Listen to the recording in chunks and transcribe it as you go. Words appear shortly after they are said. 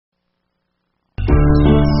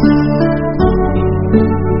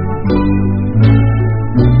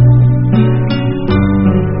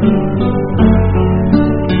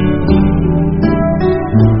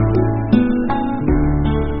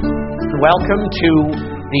welcome to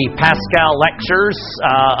the Pascal Lectures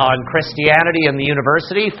on Christianity in the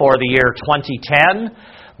University for the year 2010.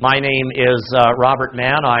 My name is Robert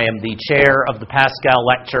Mann. I am the chair of the Pascal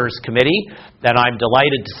Lectures Committee, and I'm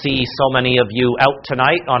delighted to see so many of you out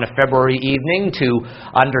tonight on a February evening to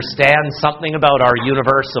understand something about our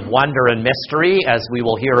universe of wonder and mystery, as we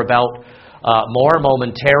will hear about more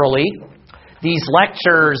momentarily. These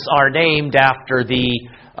lectures are named after the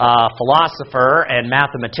philosopher and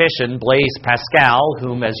mathematician Blaise Pascal,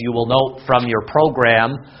 whom, as you will note from your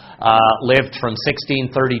program, lived from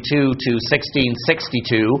 1632 to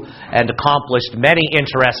 1662 and accomplished many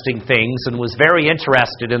interesting things and was very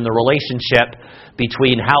interested in the relationship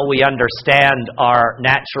between how we understand our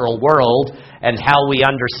natural world and how we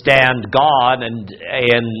understand God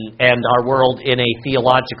and our world in a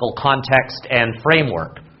theological context and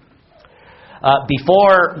framework.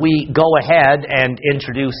 Before we go ahead and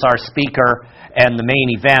introduce our speaker and the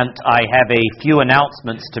main event, I have a few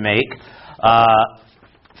announcements to make.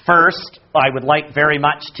 First, I would like very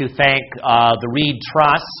much to thank the Reed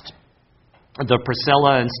Trust, the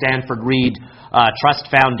Priscilla and Stanford Reed Trust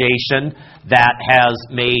Foundation, that has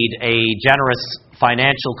made a generous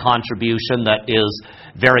financial contribution that is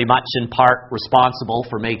very much in part responsible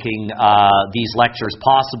for making these lectures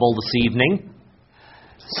possible this evening.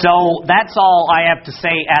 So that's all I have to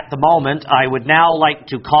say at the moment. I would now like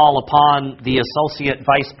to call upon the Associate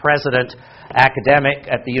Vice President Academic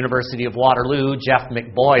at the University of Waterloo, Jeff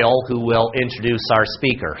McBoyle, who will introduce our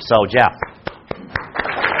speaker. So, Jeff.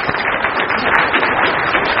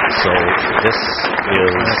 So this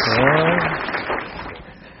is...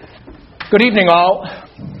 Good evening, all.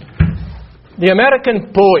 The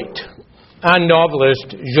American poet and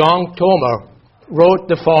novelist Jean Thomas wrote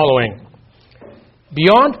the following: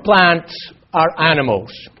 "Beyond plants are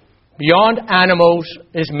animals. Beyond animals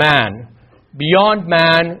is man. Beyond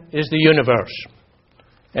man is the universe."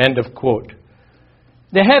 End of quote.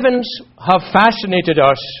 The heavens have fascinated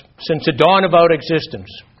us since the dawn of our existence.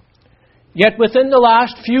 Yet within the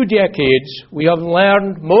last few decades, we have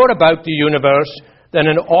learned more about the universe than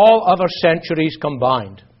in all other centuries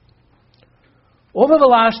combined. Over the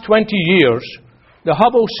last 20 years, the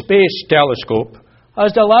Hubble Space Telescope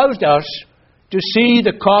has allowed us to see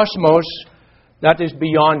the cosmos that is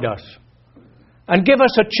beyond us and give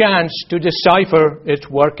us a chance to decipher its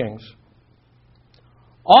workings.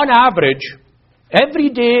 On average, every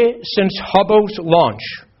day since Hubble's launch,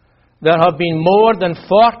 there have been more than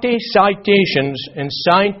 40 citations in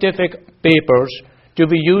scientific papers to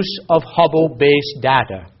the use of Hubble-based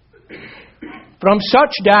data. From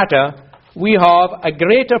such data, we have a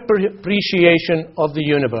greater appreciation of the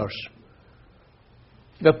universe.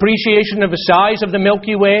 The appreciation of the size of the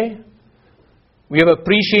Milky Way. We have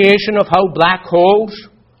appreciation of how black holes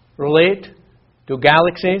relate to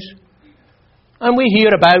galaxies. And we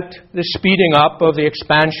hear about the speeding up of the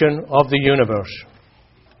expansion of the universe.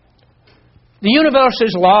 The universe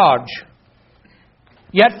is large,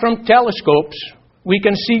 yet from telescopes we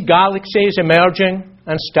can see galaxies emerging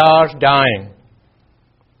and stars dying.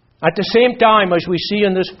 At the same time, as we see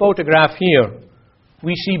in this photograph here,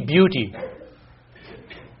 we see beauty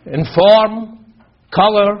in form,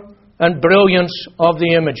 color, and brilliance of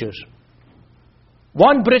the images.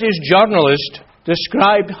 One British journalist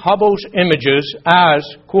described Hubble's images as,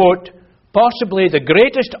 quote, "possibly the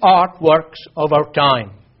greatest artworks of our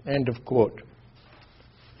time," end of quote.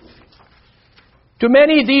 To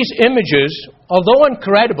many, these images, although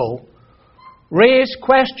incredible, raise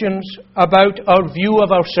questions about our view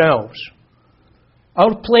of ourselves,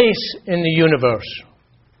 our place in the universe.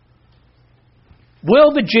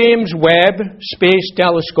 Will the James Webb Space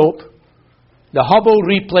Telescope, the Hubble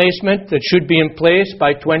replacement that should be in place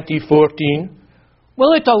by 2014,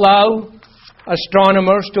 will it allow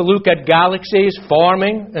astronomers to look at galaxies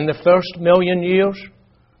forming in the first million years?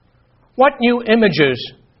 What new images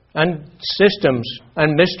and systems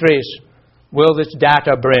and mysteries will this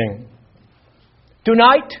data bring?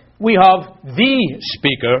 Tonight, we have the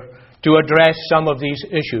speaker to address some of these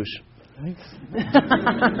issues.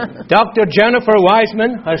 Dr. Jennifer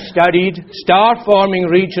Wiseman has studied star-forming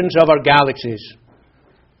regions of our galaxies.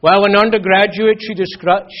 While an undergraduate, she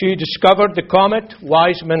discovered the comet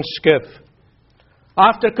Wiseman-Skiff.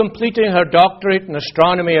 After completing her doctorate in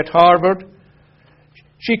astronomy at Harvard,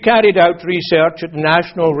 she carried out research at the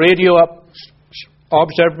National Radio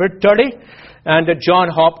Observatory and at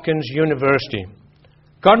Johns Hopkins University.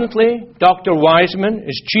 Currently, Dr. Wiseman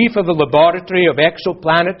is chief of the Laboratory of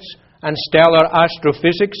Exoplanets and Stellar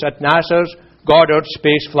Astrophysics at NASA's Goddard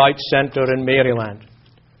Space Flight Center in Maryland.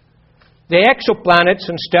 The Exoplanets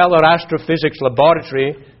and Stellar Astrophysics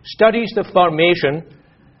Laboratory studies the formation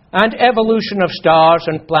and evolution of stars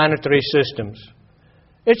and planetary systems.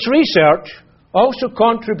 Its research also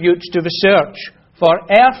contributes to the search for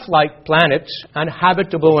Earth-like planets and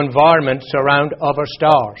habitable environments around other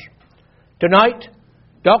stars. Tonight,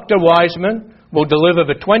 Dr. Wiseman will deliver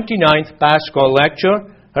the 29th Pascal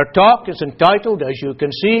Lecture. Her talk is entitled, as you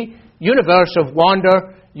can see, Universe of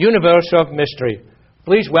Wonder, Universe of Mystery.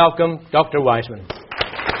 Please welcome Dr. Wiseman.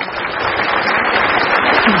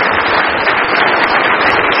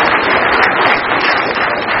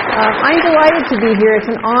 I'm delighted to be here. It's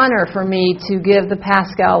an honor for me to give the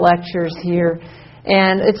Pascal Lectures here.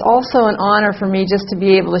 And it's also an honor for me just to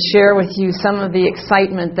be able to share with you some of the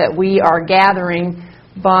excitement that we are gathering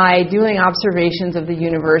by doing observations of the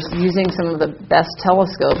universe using some of the best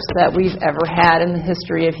telescopes that we've ever had in the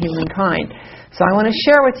history of humankind. So I want to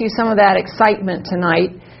share with you some of that excitement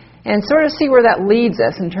tonight and sort of see where that leads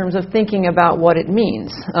us in terms of thinking about what it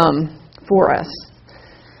means for us.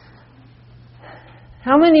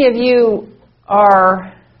 How many of you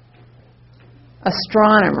are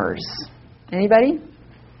astronomers? Anybody?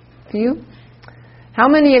 A few? How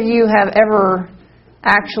many of you have ever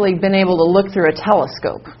actually been able to look through a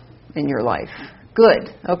telescope in your life? Good.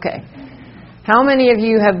 Okay. How many of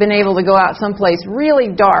you have been able to go out someplace really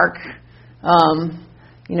dark,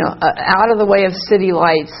 out of the way of city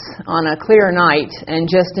lights on a clear night and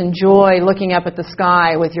just enjoy looking up at the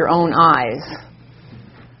sky with your own eyes?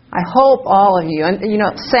 I hope all of you. And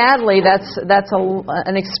sadly, that's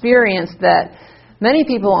an experience that many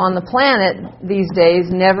people on the planet these days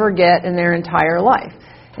never get in their entire life.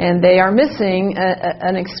 And they are missing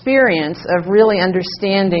an experience of really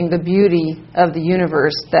understanding the beauty of the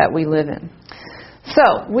universe that we live in.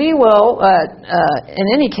 So we will, in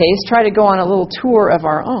any case, try to go on a little tour of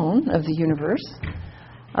our own of the universe.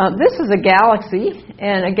 This is a galaxy,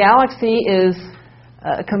 and a galaxy is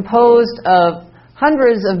composed of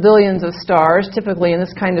hundreds of billions of stars, typically in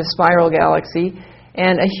this kind of spiral galaxy,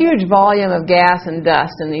 and a huge volume of gas and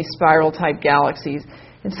dust in these spiral-type galaxies.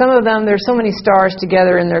 And some of them, there's so many stars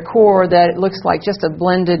together in their core that it looks like just a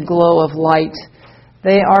blended glow of light.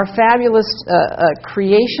 They are fabulous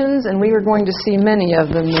creations, and we are going to see many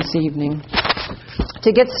of them this evening.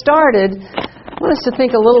 To get started, I want us to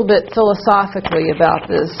think a little bit philosophically about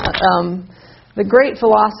this. The great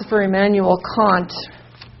philosopher Immanuel Kant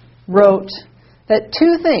wrote that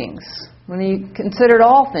two things, when he considered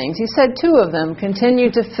all things, he said two of them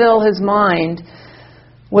continue to fill his mind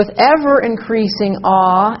with ever-increasing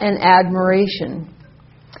awe and admiration.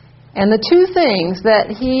 And the two things that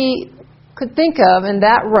he could think of in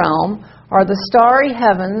that realm are the starry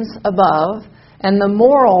heavens above and the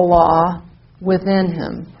moral law within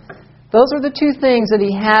him. Those are the two things that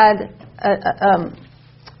he had,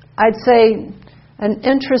 I'd say, an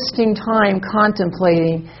interesting time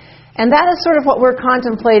contemplating. And that is sort of what we're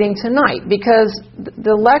contemplating tonight, because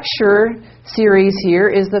the lecture series here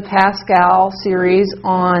is the Pascal series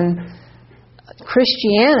on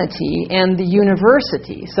Christianity and the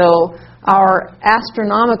university. So our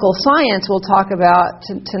astronomical science we'll talk about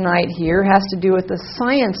tonight here has to do with the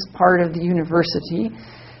science part of the university.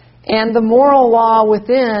 And the moral law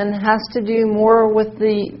within has to do more with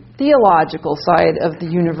the theological side of the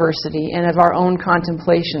university and of our own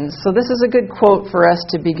contemplations. So this is a good quote for us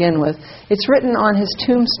to begin with. It's written on his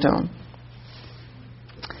tombstone.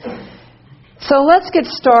 So let's get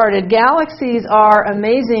started. Galaxies are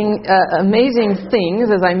amazing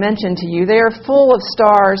things, as I mentioned to you. They are full of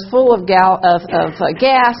stars, full of gas,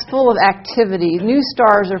 full of activity. New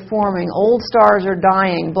stars are forming. Old stars are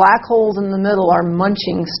dying. Black holes in the middle are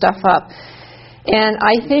munching stuff up. And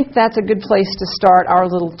I think that's a good place to start our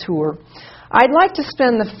little tour. I'd like to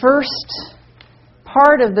spend the first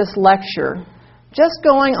part of this lecture just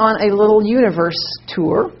going on a little universe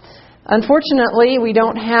tour. Unfortunately, we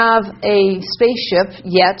don't have a spaceship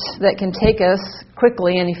yet that can take us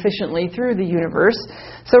quickly and efficiently through the universe.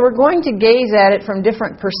 So we're going to gaze at it from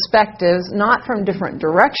different perspectives, not from different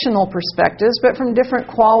directional perspectives, but from different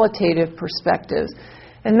qualitative perspectives.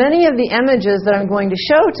 And many of the images that I'm going to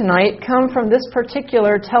show tonight come from this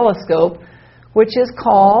particular telescope, which is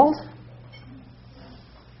called...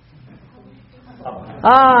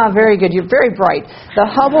 very good. You're very bright. The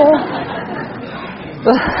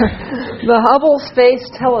Hubble Space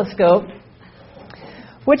Telescope,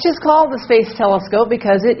 which is called the Space Telescope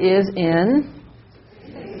because it is in...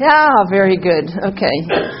 very good. Okay.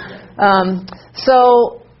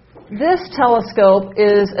 So this telescope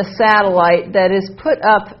is a satellite that is put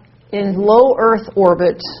up in low Earth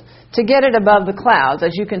orbit to get it above the clouds,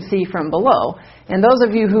 as you can see from below. And those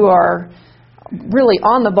of you who are really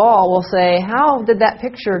on the ball will say, how did that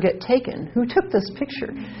picture get taken? Who took this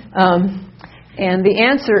picture? And the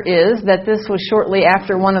answer is that this was shortly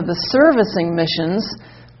after one of the servicing missions.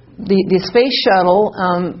 The space shuttle,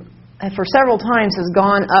 for several times, has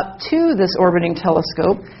gone up to this orbiting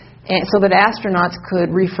telescope and so that astronauts could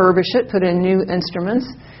refurbish it, put in new instruments,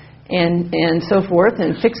 and so forth,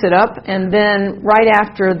 and fix it up. And then right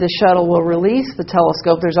after the shuttle will release the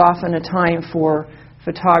telescope, there's often a time for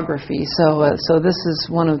photography. So this is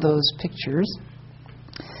one of those pictures.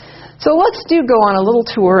 So let's go on a little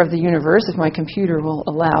tour of the universe, if my computer will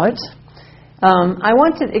allow it. I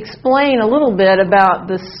want to explain a little bit about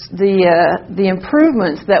the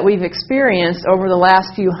improvements that we've experienced over the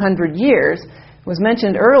last few hundred years. It was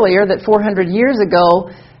mentioned earlier that 400 years ago,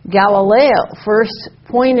 Galileo first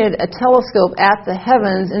pointed a telescope at the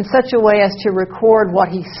heavens in such a way as to record what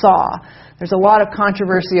he saw. There's a lot of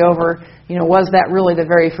controversy over, was that really the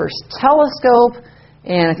very first telescope?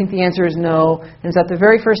 And I think the answer is no. And is that the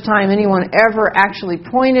very first time anyone ever actually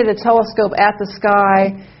pointed a telescope at the sky?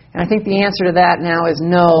 And I think the answer to that now is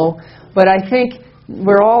no. But I think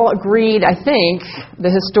we're all agreed, the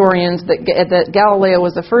historians, that Galileo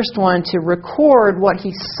was the first one to record what he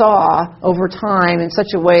saw over time in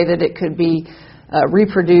such a way that it could be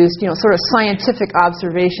reproduced, sort of scientific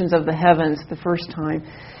observations of the heavens the first time.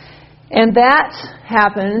 And that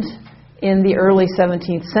happened in the early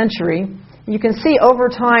 17th century. You can see over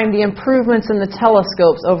time the improvements in the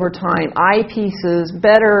telescopes over time. Eyepieces,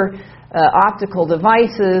 better optical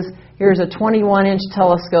devices. Here's a 21-inch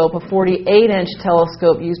telescope, a 48-inch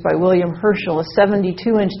telescope used by William Herschel, a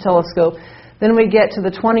 72-inch telescope. Then we get to the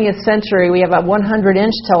 20th century, we have a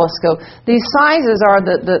 100-inch telescope. These sizes are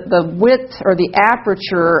the width or the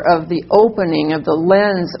aperture of the opening, of the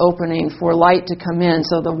lens opening for light to come in.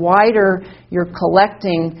 So the wider your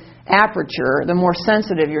collecting aperture, the more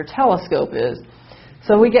sensitive your telescope is.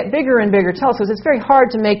 So we get bigger and bigger telescopes. It's very hard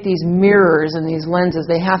to make these mirrors and these lenses.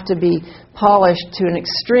 They have to be polished to an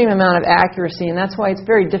extreme amount of accuracy, and that's why it's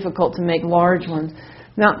very difficult to make large ones.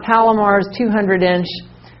 Mount Palomar's 200-inch.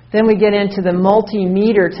 Then we get into the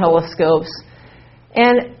multi-meter telescopes.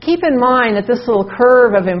 And keep in mind that this little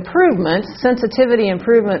curve of improvement, sensitivity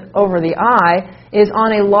improvement over the eye, is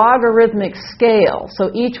on a logarithmic scale. So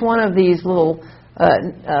each one of these little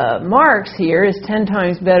marks here is 10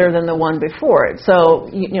 times better than the one before it.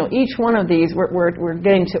 So each one of these, we're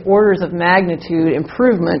getting to orders of magnitude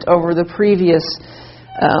improvement over the previous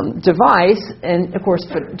device. And of course,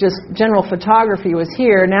 just general photography was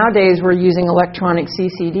here. Nowadays, we're using electronic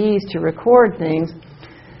CCDs to record things.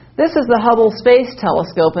 This is the Hubble Space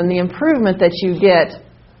Telescope, and the improvement that you get.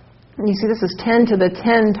 You see, this is 10 to the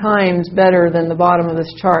 10 times better than the bottom of this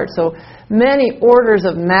chart. So many orders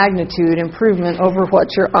of magnitude improvement over what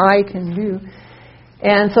your eye can do.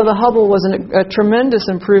 And so the Hubble was a tremendous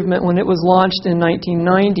improvement when it was launched in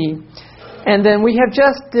 1990. And then we have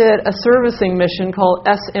just did a servicing mission called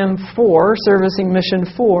SM4, Servicing Mission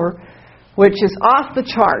 4, which is off the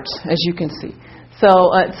chart, as you can see. So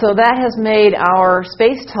that has made our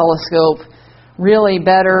space telescope really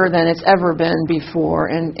better than it's ever been before,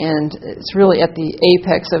 and it's really at the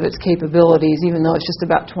apex of its capabilities, even though it's just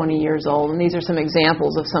about 20 years old. And these are some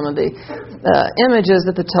examples of some of the images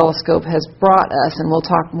that the telescope has brought us, and we'll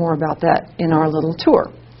talk more about that in our little tour.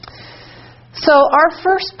 So our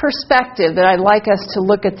first perspective that I'd like us to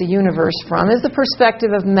look at the universe from is the perspective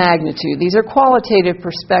of magnitude. These are qualitative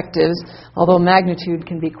perspectives, although magnitude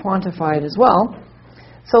can be quantified as well.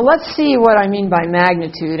 So let's see what I mean by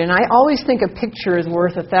magnitude. And I always think a picture is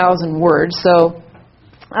worth 1,000 words. So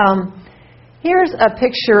here's a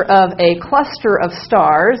picture of a cluster of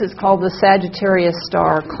stars. It's called the Sagittarius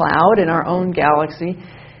star cloud in our own galaxy.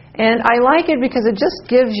 And I like it because it just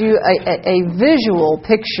gives you a visual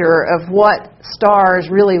picture of what stars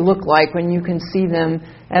really look like when you can see them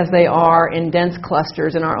as they are in dense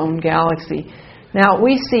clusters in our own galaxy. Now,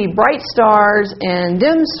 we see bright stars and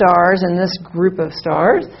dim stars in this group of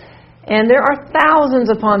stars, and there are thousands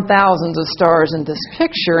upon thousands of stars in this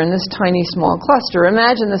picture, in this tiny small cluster.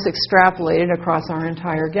 Imagine this extrapolated across our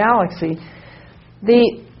entire galaxy.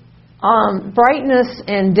 The brightness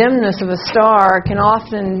and dimness of a star can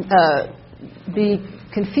often be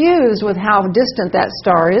confused with how distant that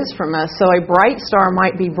star is from us. So a bright star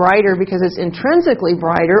might be brighter because it's intrinsically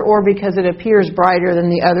brighter, or because it appears brighter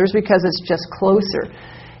than the others because it's just closer.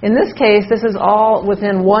 In this case, this is all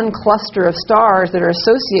within one cluster of stars that are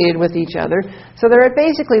associated with each other. So they're at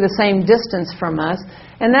basically the same distance from us.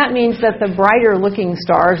 And that means that the brighter looking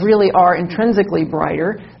stars really are intrinsically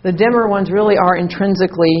brighter. The dimmer ones really are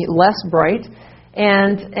intrinsically less bright.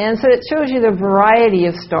 And so it shows you the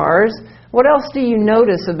variety of stars. What else do you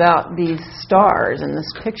notice about these stars in this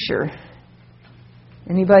picture?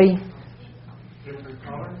 Anybody? Different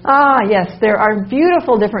colors? Ah, yes, there are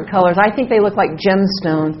beautiful different colors. I think they look like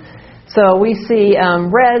gemstones. So we see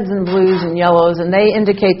reds and blues and yellows, and they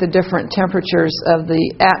indicate the different temperatures of the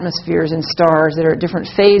atmospheres in stars that are at different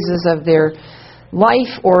phases of their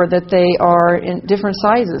life, or that they are in different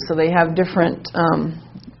sizes. So they have different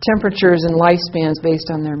temperatures and lifespans based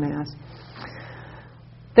on their mass.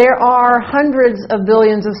 There are hundreds of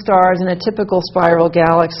billions of stars in a typical spiral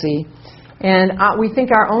galaxy. And we think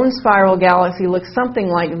our own spiral galaxy looks something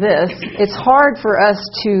like this. It's hard for us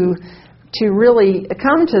to really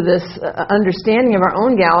come to this understanding of our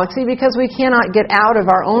own galaxy because we cannot get out of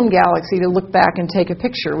our own galaxy to look back and take a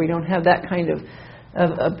picture. We don't have that kind of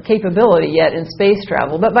capability yet in space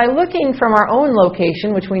travel. But by looking from our own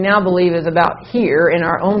location, which we now believe is about here in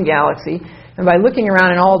our own galaxy, and by looking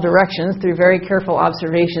around in all directions through very careful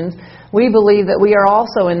observations, we believe that we are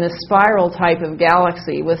also in this spiral type of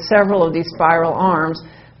galaxy with several of these spiral arms.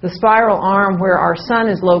 The spiral arm where our sun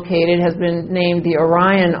is located has been named the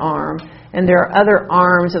Orion arm, and there are other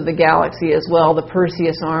arms of the galaxy as well, the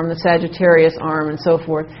Perseus arm, the Sagittarius arm, and so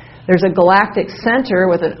forth. There's a galactic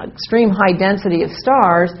center with an extreme high density of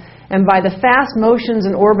stars, and by the fast motions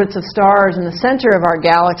and orbits of stars in the center of our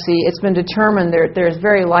galaxy, it's been determined there's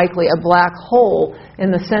very likely a black hole in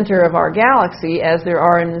the center of our galaxy, as there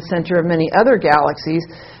are in the center of many other galaxies.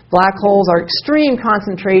 Black holes are extreme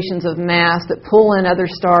concentrations of mass that pull in other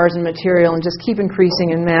stars and material and just keep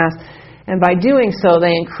increasing in mass. And by doing so,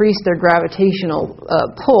 they increase their gravitational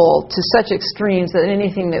pull to such extremes that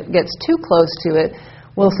anything that gets too close to it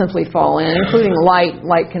will simply fall in, including light.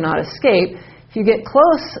 Light cannot escape. If you get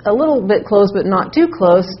close, a little bit close but not too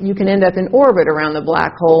close, you can end up in orbit around the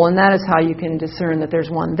black hole, and that is how you can discern that there's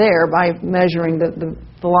one there, by measuring the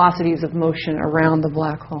velocities of motion around the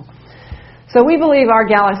black hole. So we believe our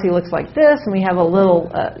galaxy looks like this, and we have a little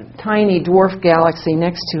tiny dwarf galaxy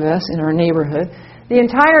next to us in our neighborhood. The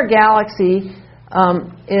entire galaxy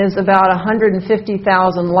is about 150,000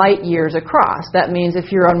 light years across. That means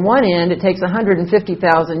if you're on one end, it takes 150,000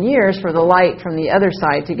 years for the light from the other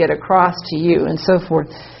side to get across to you, and so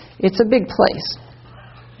forth. It's a big place.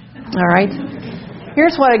 All right?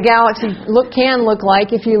 Here's what a galaxy can look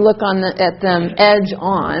like if you look at them edge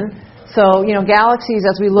on. So, galaxies,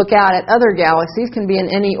 as we look out at other galaxies, can be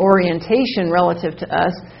in any orientation relative to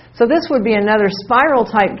us. So this would be another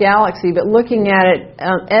spiral-type galaxy, but looking at it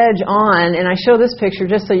edge on, and I show this picture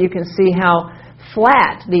just so you can see how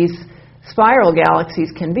flat these spiral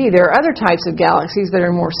galaxies can be. There are other types of galaxies that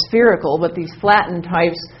are more spherical, but these flattened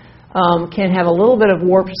types can have a little bit of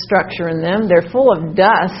warped structure in them. They're full of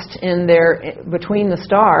dust between the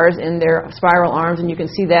stars in their spiral arms, and you can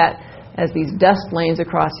see that as these dust lanes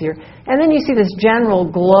across here. And then you see this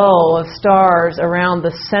general glow of stars around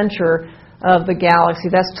the center of the galaxy.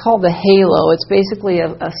 That's called the halo. It's basically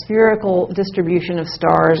a spherical distribution of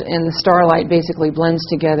stars, and the starlight basically blends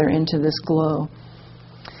together into this glow.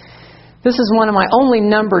 This is one of my only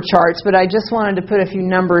number charts, but I just wanted to put a few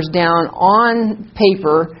numbers down on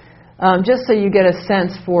paper just so you get a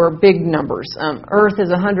sense for big numbers. Earth is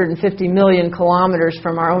 150 million kilometers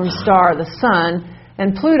from our own star, the Sun,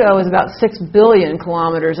 and Pluto is about 6 billion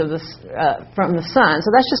kilometers from the Sun. So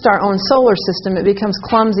that's just our own solar system. It becomes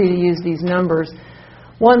clumsy to use these numbers.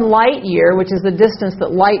 1 light year, which is the distance that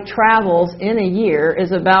light travels in a year,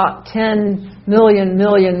 is about 10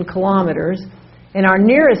 million kilometers. And our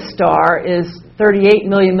nearest star is 38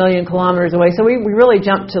 million kilometers away. So we really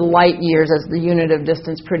jump to light years as the unit of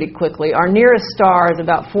distance pretty quickly. Our nearest star is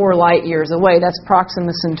about 4 light years away. That's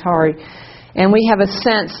Proxima Centauri. And we have a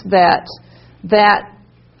sense that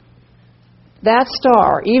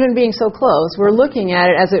star, even being so close, we're looking at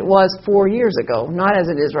it as it was 4 years ago, not as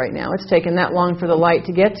it is right now. It's taken that long for the light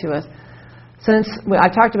to get to us. Since I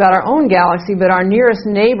talked about our own galaxy, but our nearest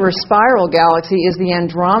neighbor spiral galaxy is the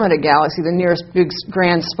Andromeda galaxy, the nearest big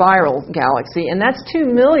grand spiral galaxy, and that's 2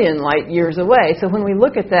 million light years away. So when we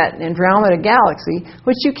look at that Andromeda galaxy,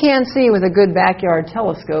 which you can see with a good backyard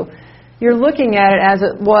telescope, you're looking at it as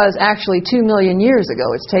it was actually 2 million years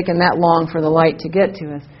ago. It's taken that long for the light to get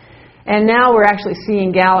to us. And now we're actually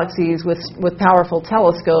seeing galaxies with powerful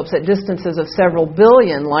telescopes at distances of several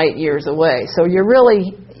billion light years away. So you're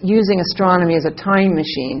really using astronomy as a time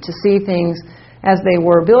machine to see things as they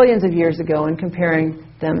were billions of years ago and comparing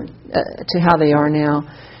them to how they are now.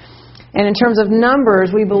 And in terms of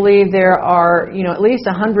numbers, we believe there are, at least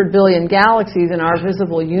 100 billion galaxies in our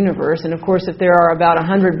visible universe. And of course, if there are about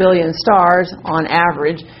 100 billion stars on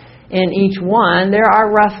average in each one, there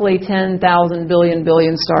are roughly 10,000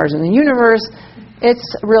 billion stars in the universe.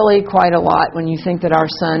 It's really quite a lot when you think that our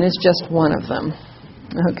sun is just one of them.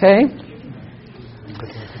 Okay?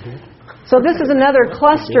 So this is another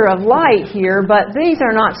cluster of light here, but these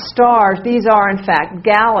are not stars. These are, in fact,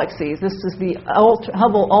 galaxies. This is the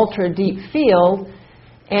Hubble Ultra Deep Field,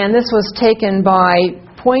 and this was taken by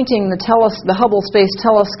pointing the Hubble Space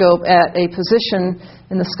Telescope at a position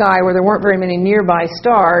in the sky where there weren't very many nearby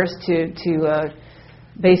stars to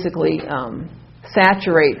basically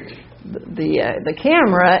saturate the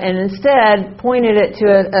camera, and instead pointed it to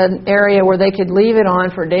an area where they could leave it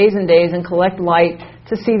on for days and days and collect light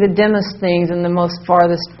to see the dimmest things in the most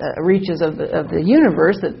farthest reaches of the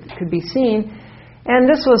universe that could be seen. And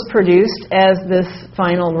this was produced as this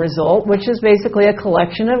final result, which is basically a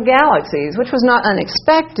collection of galaxies, which was not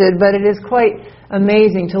unexpected, but it is quite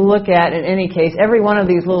amazing to look at in any case. Every one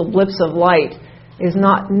of these little blips of light is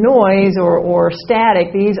not noise or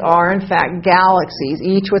static. These are, in fact, galaxies,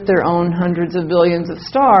 each with their own hundreds of billions of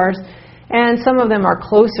stars. And some of them are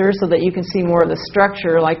closer so that you can see more of the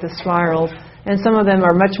structure, like the spirals. And some of them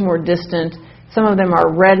are much more distant. Some of them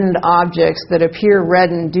are reddened objects that appear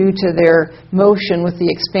reddened due to their motion with the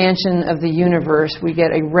expansion of the universe. We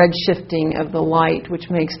get a red shifting of the light,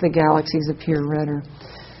 which makes the galaxies appear redder.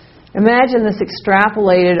 Imagine this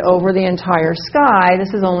extrapolated over the entire sky.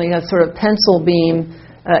 This is only a sort of pencil beam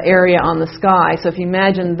area on the sky. So if you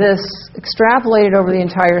imagine this extrapolated over the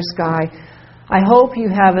entire sky, I hope you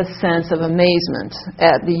have a sense of amazement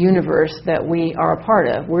at the universe that we are a part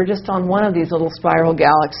of. We're just on one of these little spiral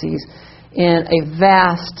galaxies in a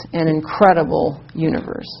vast and incredible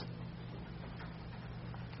universe.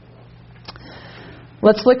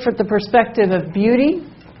 Let's look from the perspective of beauty.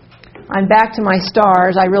 I'm back to my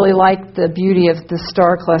stars. I really like the beauty of the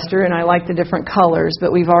star cluster, and I like the different colors,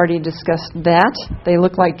 but we've already discussed that. They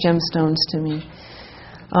look like gemstones to me.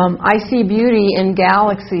 I see beauty in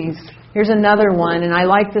galaxies. Here's another one, and I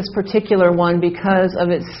like this particular one because of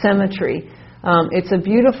its symmetry. It's a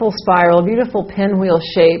beautiful spiral, a beautiful pinwheel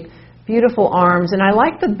shape, beautiful arms, and I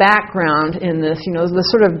like the background in this. You know, the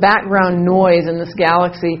sort of background noise in this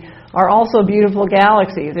galaxy are also beautiful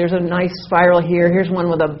galaxies. There's a nice spiral here. Here's one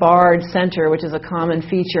with a barred center, which is a common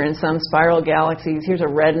feature in some spiral galaxies. Here's a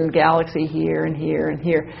reddened galaxy here and here and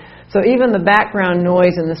here. So even the background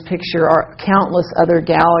noise in this picture are countless other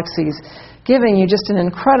galaxies, giving you just an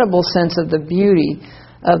incredible sense of the beauty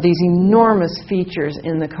of these enormous features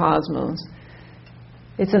in the cosmos.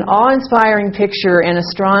 It's an awe-inspiring picture, and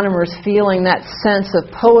astronomers feeling that sense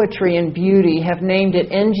of poetry and beauty have named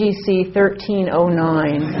it NGC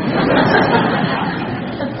 1309.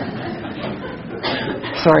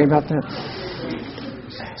 Sorry about that.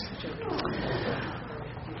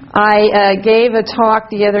 I gave a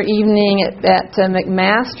talk the other evening at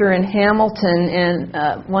McMaster in Hamilton,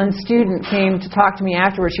 and one student came to talk to me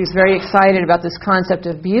afterwards. She was very excited about this concept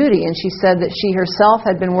of beauty, and she said that she herself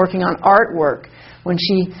had been working on artwork when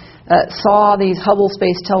she saw these Hubble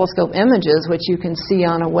Space Telescope images, which you can see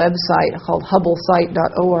on a website called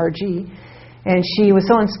hubblesite.org. And she was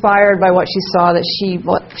so inspired by what she saw that she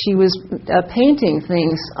was painting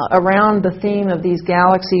things around the theme of these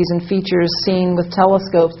galaxies and features seen with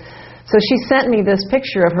telescopes. So she sent me this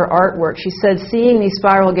picture of her artwork. She said seeing these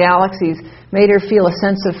spiral galaxies made her feel a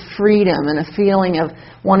sense of freedom and a feeling of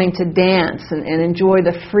wanting to dance and enjoy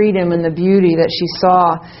the freedom and the beauty that she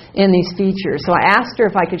saw in these features. So I asked her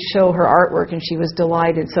if I could show her artwork, and she was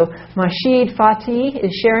delighted. So Masheed Fatih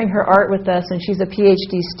is sharing her art with us, and she's a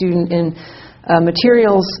PhD student in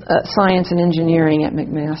materials science and engineering at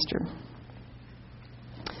McMaster.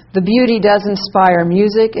 The beauty does inspire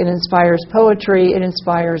music, it inspires poetry, it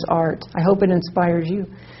inspires art. I hope it inspires you.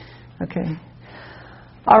 Okay.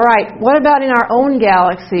 All right, what about in our own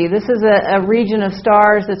galaxy? This is a region of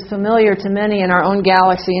stars that's familiar to many in our own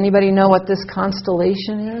galaxy. Anybody know what this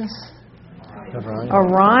constellation is?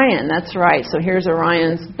 Orion, that's right. So here's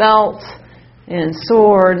Orion's belt and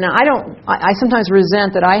sword. Now, I sometimes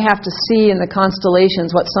resent that I have to see in the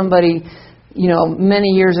constellations what somebody, many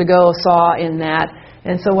years ago saw in that.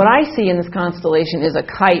 And so what I see in this constellation is a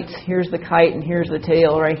kite. Here's the kite, and here's the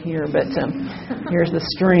tail right here. But here's the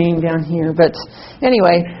string down here. But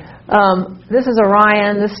anyway, this is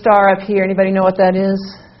Orion. This star up here. Anybody know what that is?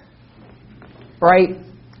 Bright.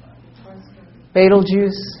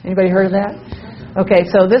 Betelgeuse. Anybody heard of that? Okay,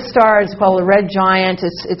 so this star is called the red giant.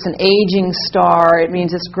 It's an aging star. It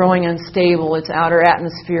means it's growing unstable. Its outer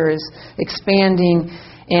atmosphere is expanding,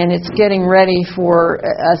 and it's getting ready for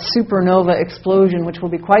a supernova explosion, which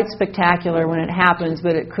will be quite spectacular when it happens,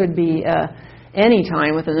 but it could be any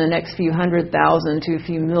time within the next few 100,000 to a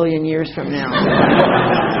few million years from now.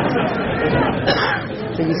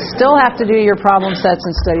 So you still have to do your problem sets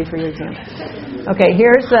and study for your exam. Okay,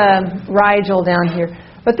 here's Rigel down here.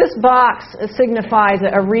 But this box signifies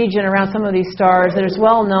a region around some of these stars that is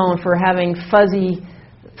well known for having fuzzy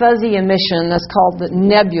emission. That's called the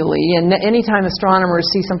nebulae. And anytime astronomers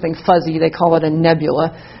see something fuzzy, they call it a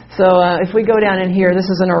nebula. So if we go down in here, this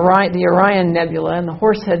is the Orion Nebula, and the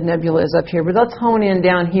Horsehead Nebula is up here. But let's hone in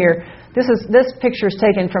down here. This picture is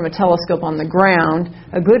taken from a telescope on the ground,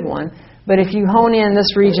 a good one. But if you hone in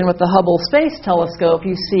this region with the Hubble Space Telescope,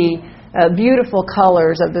 you see beautiful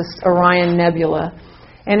colors of this Orion Nebula.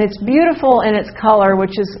 And it's beautiful in its color,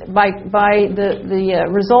 which is by the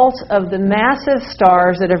result of the massive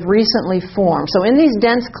stars that have recently formed. So in these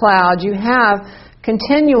dense clouds, you have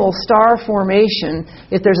continual star formation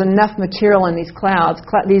if there's enough material in these clouds.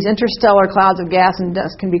 These interstellar clouds of gas and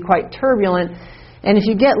dust can be quite turbulent. And if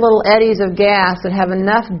you get little eddies of gas that have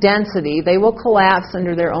enough density, they will collapse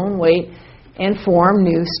under their own weight and form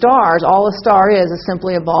new stars. All a star is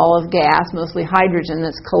simply a ball of gas, mostly hydrogen,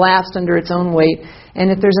 that's collapsed under its own weight.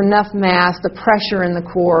 And if there's enough mass, the pressure in the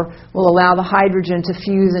core will allow the hydrogen to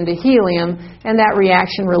fuse into helium, and that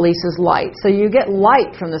reaction releases light. So you get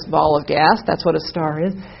light from this ball of gas. That's what a star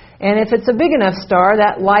is. And if it's a big enough star,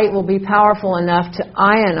 that light will be powerful enough to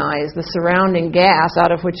ionize the surrounding gas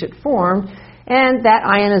out of which it formed, and that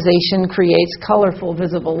ionization creates colorful,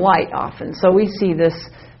 visible light often. So we see this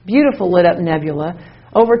beautiful lit-up nebula.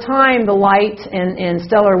 Over time, the light and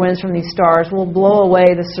stellar winds from these stars will blow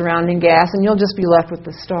away the surrounding gas, and you'll just be left with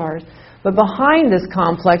the stars. But behind this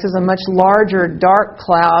complex is a much larger dark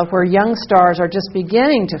cloud where young stars are just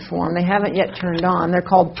beginning to form. They haven't yet turned on. They're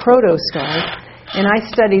called protostars. And I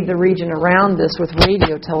studied the region around this with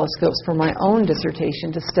radio telescopes for my own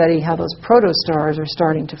dissertation to study how those protostars are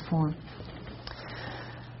starting to form.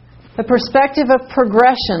 The perspective of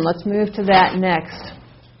progression. Let's move to that next.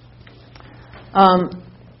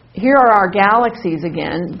 Here are our galaxies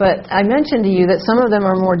again, but I mentioned to you that some of them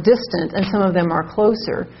are more distant and some of them are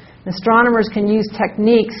closer. Astronomers can use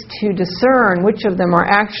techniques to discern which of them are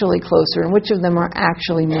actually closer and which of them are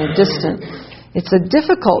actually more distant. It's a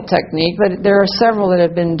difficult technique, but there are several that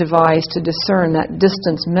have been devised to discern that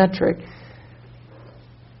distance metric.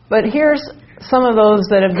 But here's some of those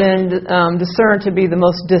that have been discerned to be the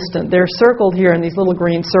most distant. They're circled here in these little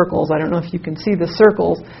green circles. I don't know if you can see the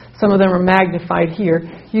circles. Some of them are magnified here.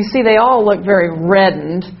 You see they all look very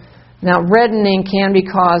reddened. Now, reddening can be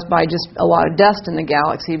caused by just a lot of dust in the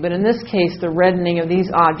galaxy, but in this case, the reddening of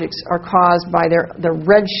these objects are caused by the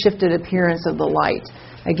red-shifted appearance of the light.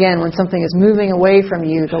 Again, when something is moving away from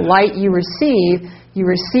you, the light you receive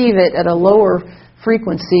it at a lower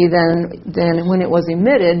frequency than when it was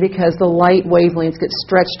emitted, because the light wavelengths get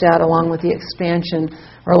stretched out along with the expansion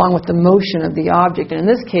or along with the motion of the object. And in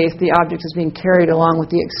this case, the object is being carried along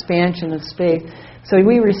with the expansion of space. So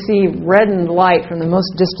we receive reddened light from the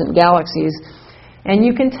most distant galaxies. And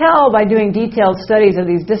you can tell by doing detailed studies of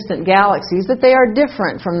these distant galaxies that they are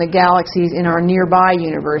different from the galaxies in our nearby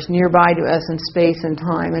universe, nearby to us in space and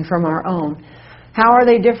time, and from our own. How are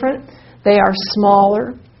they different? They are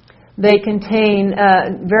smaller. They contain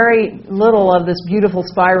very little of this beautiful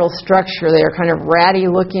spiral structure. They are kind of ratty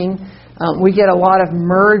looking. We get a lot of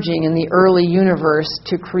merging in the early universe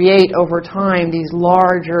to create over time these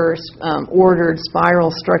larger ordered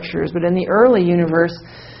spiral structures. But in the early universe,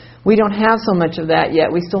 we don't have so much of that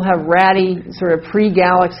yet. We still have ratty sort of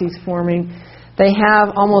pre-galaxies forming. They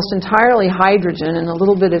have almost entirely hydrogen and a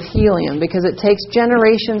little bit of helium because it takes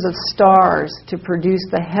generations of stars to produce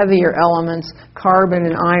the heavier elements, carbon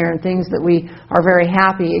and iron, things that we are very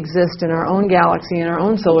happy exist in our own galaxy, in our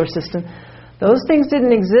own solar system. Those things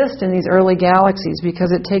didn't exist in these early galaxies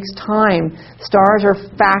because it takes time. Stars are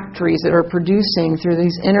factories that are producing through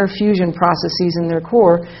these interfusion processes in their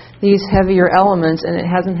core these heavier elements, and it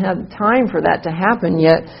hasn't had time for that to happen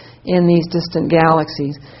yet in these distant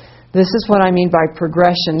galaxies. This is what I mean by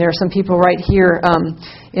progression. There are some people right here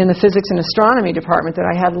in the physics and astronomy department that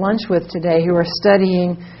I had lunch with today who are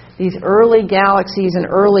studying these early galaxies and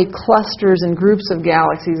early clusters and groups of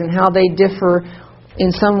galaxies and how they differ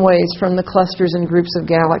in some ways from the clusters and groups of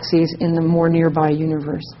galaxies in the more nearby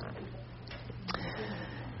universe.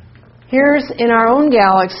 Here's, in our own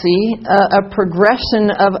galaxy, a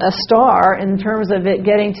progression of a star in terms of it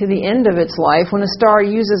getting to the end of its life. When a star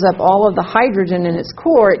uses up all of the hydrogen in its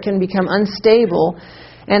core, it can become unstable,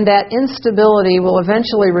 and that instability will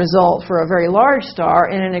eventually result for a very large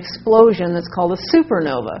star in an explosion that's called a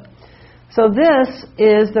supernova. So this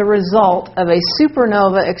is the result of a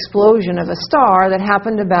supernova explosion of a star that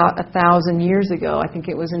happened about 1,000 years ago. I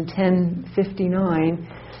think it was in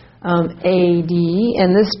 1059. AD,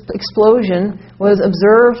 and this explosion was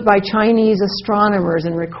observed by Chinese astronomers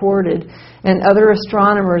and recorded, and other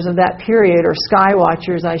astronomers of that period, or sky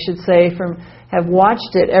watchers, I should say, have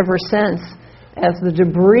watched it ever since as the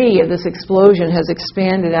debris of this explosion has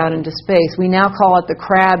expanded out into space. We now call it the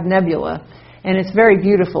Crab Nebula, and it's very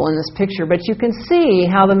beautiful in this picture. But you can see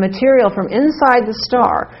how the material from inside the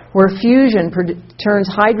star, where fusion turns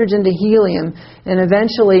hydrogen to helium and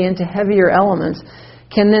eventually into heavier elements,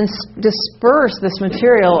 can then disperse this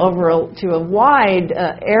material over to a wide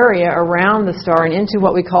area around the star and into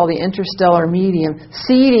what we call the interstellar medium,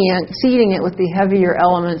 seeding it with the heavier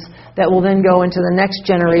elements that will then go into the next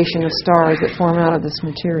generation of stars that form out of this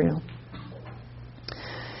material.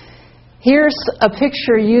 Here's a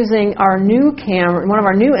picture using our new camera, one of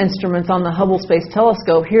our new instruments on the Hubble Space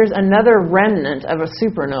Telescope. Here's another remnant of a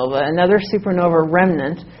supernova, another supernova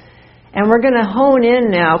remnant. And we're going to hone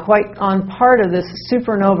in now quite on part of this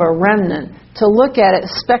supernova remnant to look at it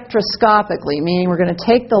spectroscopically, meaning we're going to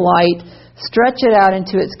take the light, stretch it out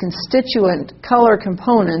into its constituent color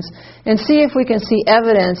components, and see if we can see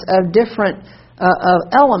evidence of different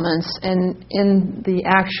elements in the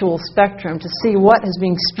actual spectrum to see what is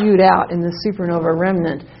being spewed out in the supernova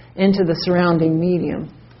remnant into the surrounding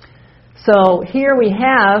medium. So here we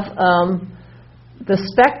have the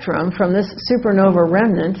spectrum from this supernova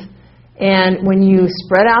remnant. And when you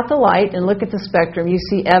spread out the light and look at the spectrum, you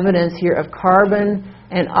see evidence here of carbon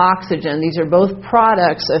and oxygen. These are both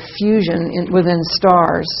products of fusion within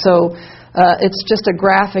stars. So it's just a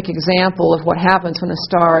graphic example of what happens when a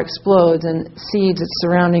star explodes and seeds its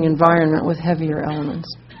surrounding environment with heavier elements.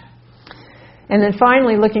 And then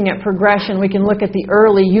finally, looking at progression, we can look at the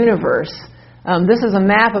early universe. This is a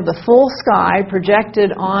map of the full sky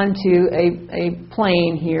projected onto a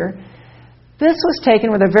plane here. This was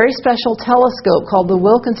taken with a very special telescope called the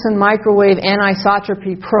Wilkinson Microwave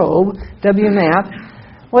Anisotropy Probe,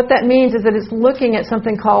 WMAP. What that means is that it's looking at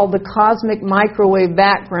something called the cosmic microwave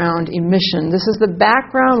background emission. This is the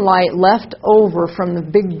background light left over from the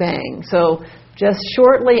Big Bang. So just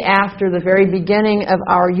shortly after the very beginning of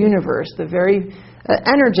our universe, the very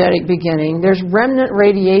energetic beginning, there's remnant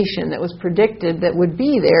radiation that was predicted that would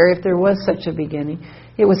be there if there was such a beginning.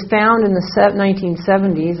 It was found in the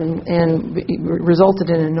 1970s and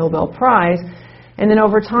resulted in a Nobel Prize. And then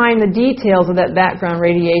over time, the details of that background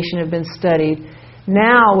radiation have been studied.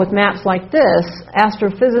 Now, with maps like this,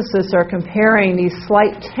 astrophysicists are comparing these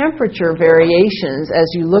slight temperature variations as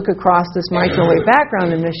you look across this microwave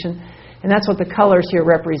background emission, and that's what the colors here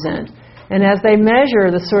represent. And as they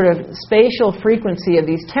measure the sort of spatial frequency of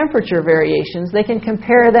these temperature variations, they can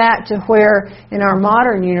compare that to where, in our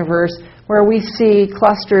modern universe, where we see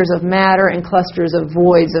clusters of matter and clusters of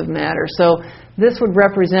voids of matter. So this would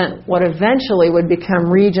represent what eventually would become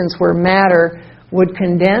regions where matter would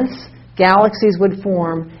condense, galaxies would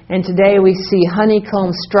form, and today we see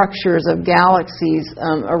honeycomb structures of galaxies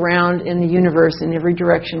around in the universe in every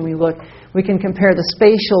direction we look. We can compare the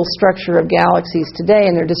spatial structure of galaxies today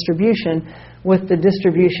and their distribution with the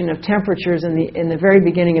distribution of temperatures in the very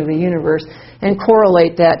beginning of the universe and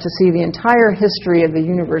correlate that to see the entire history of the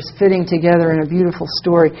universe fitting together in a beautiful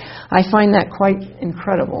story. I find that quite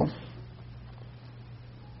incredible.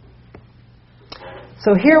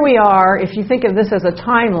 So here we are. If you think of this as a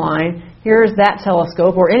timeline, here's that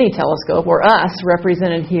telescope, or any telescope, or us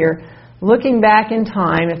represented here, looking back in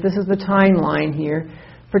time. If this is the timeline here,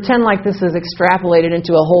 pretend like this is extrapolated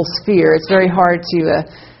into a whole sphere. It's very hard to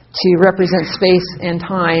represent space and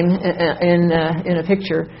time in a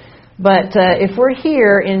picture. But if we're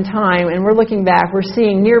here in time and we're looking back, we're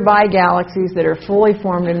seeing nearby galaxies that are fully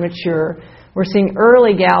formed and mature. We're seeing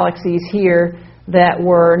early galaxies here that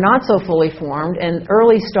were not so fully formed, and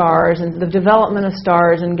early stars and the development of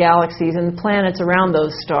stars and galaxies and the planets around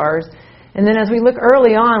those stars. And then as we look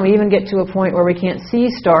early on, we even get to a point where we can't see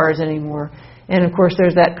stars anymore. And of course,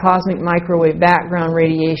 there's that cosmic microwave background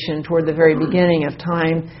radiation toward the very beginning of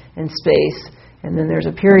time and space. And then there's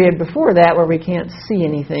a period before that where we can't see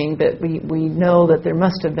anything, but we know that there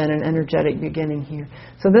must have been an energetic beginning here.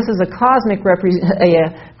 So this is a graphic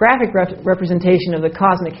representation of the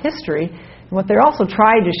cosmic history. And what they're also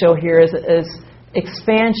trying to show here is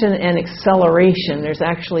expansion and acceleration. There's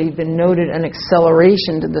actually been noted an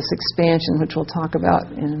acceleration to this expansion, which we'll talk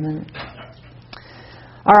about in a minute.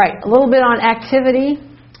 All right, a little bit on activity.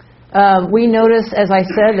 We notice, as I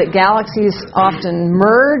said, that galaxies often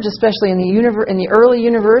merge, especially in the early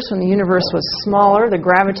universe, when the universe was smaller. The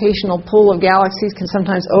gravitational pull of galaxies can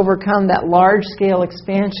sometimes overcome that large-scale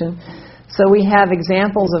expansion. So we have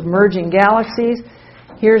examples of merging galaxies.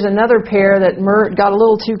 Here's another pair that got a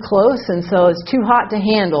little too close, and so it's too hot to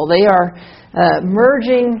handle. They are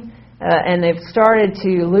merging and they've started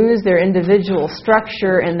to lose their individual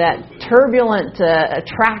structure and that turbulent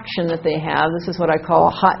attraction that they have. This is what I call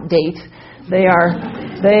a hot date. They are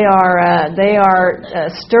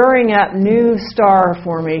stirring up new star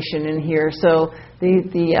formation in here. So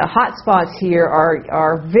the hot spots here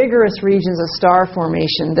are vigorous regions of star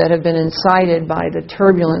formation that have been incited by the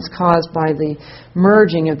turbulence caused by the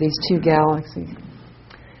merging of these two galaxies.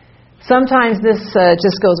 Sometimes this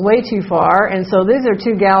just goes way too far, and so these are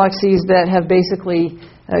two galaxies that have basically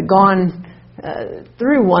gone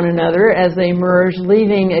through one another as they merge,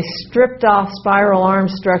 leaving a stripped-off spiral arm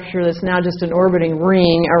structure that's now just an orbiting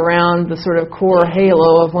ring around the sort of core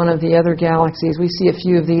halo of one of the other galaxies. We see a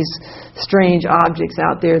few of these strange objects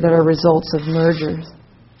out there that are results of mergers.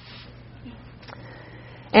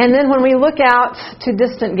 And then when we look out to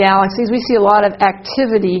distant galaxies, we see a lot of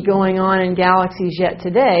activity going on in galaxies yet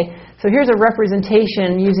today. So here's a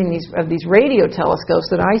representation using these radio telescopes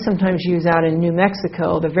that I sometimes use out in New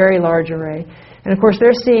Mexico, the Very Large Array. And of course,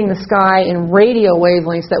 they're seeing the sky in radio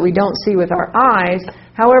wavelengths that we don't see with our eyes.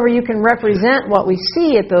 However, you can represent what we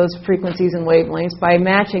see at those frequencies and wavelengths by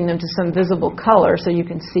matching them to some visible color so you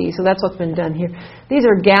can see. So that's what's been done here. These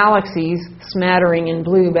are galaxies smattering in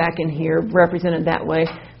blue back in here, represented that way,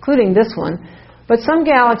 including this one. But some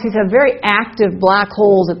galaxies have very active black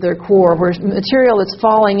holes at their core where material that's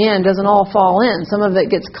falling in doesn't all fall in. Some of it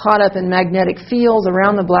gets caught up in magnetic fields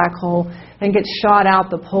around the black hole and gets shot out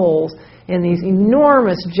the poles in these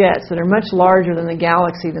enormous jets that are much larger than the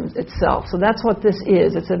galaxy itself. So that's what this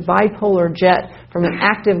is. It's a bipolar jet from an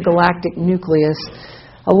active galactic nucleus.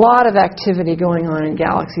 A lot of activity going on in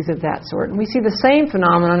galaxies of that sort. And we see the same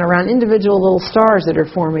phenomenon around individual little stars that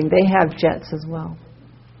are forming. They have jets as well.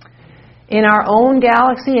 In our own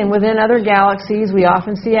galaxy and within other galaxies, we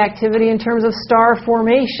often see activity in terms of star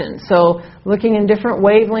formation. So looking in different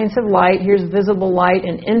wavelengths of light, here's visible light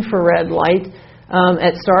and infrared light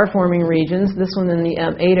at star-forming regions. This one in the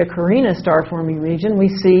Eta Carina star-forming region. We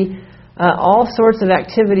see all sorts of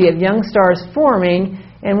activity of young stars forming.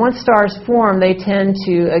 And once stars form, they tend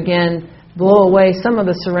to, again, blow away some of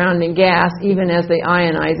the surrounding gas, even as they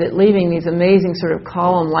ionize it, leaving these amazing sort of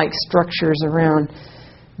column-like structures around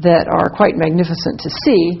that are quite magnificent to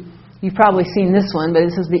see. You've probably seen this one, but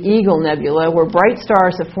this is the Eagle Nebula, where bright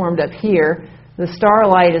stars have formed up here. The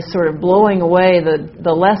starlight is sort of blowing away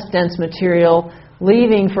the less dense material,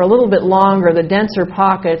 leaving for a little bit longer the denser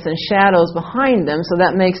pockets and shadows behind them, so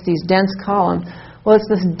that makes these dense columns. Well, it's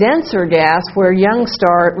this denser gas where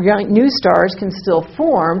new stars can still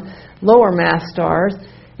form, lower mass stars.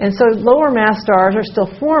 And so lower mass stars are still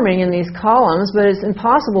forming in these columns, but it's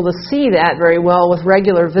impossible to see that very well with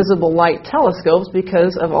regular visible light telescopes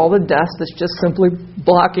because of all the dust that's just simply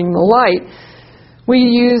blocking the light. We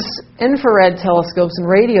use infrared telescopes and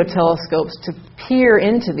radio telescopes to peer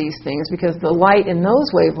into these things because the light in those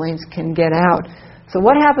wavelengths can get out. So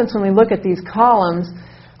what happens when we look at these columns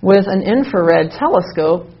with an infrared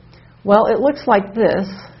telescope? Well, it looks like this.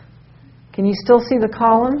 Can you still see the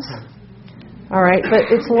columns? All right, but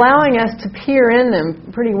it's allowing us to peer in them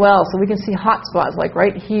pretty well, so we can see hot spots like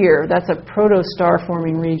right here. That's a protostar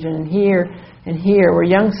forming region, and here, where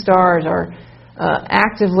young stars are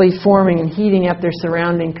actively forming and heating up their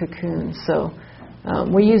surrounding cocoons. So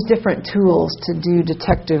we use different tools to do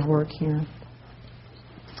detective work here.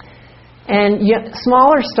 And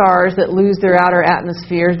smaller stars that lose their outer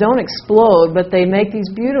atmospheres don't explode, but they make these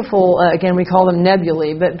beautiful, again, we call them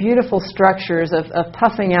nebulae, but beautiful structures of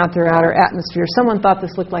puffing out their outer atmosphere. Someone thought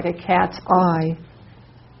this looked like a cat's eye.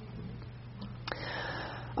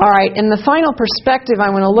 All right, and the final perspective I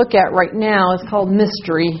want to look at right now is called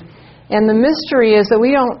mystery. And the mystery is that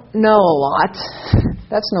we don't know a lot.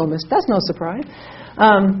 That's no surprise.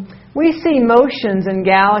 We see motions in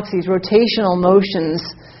galaxies, rotational motions,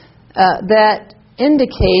 that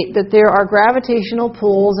indicate that there are gravitational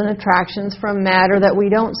pulls and attractions from matter that we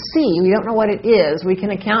don't see. We don't know what it is. We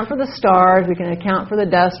can account for the stars, we can account for the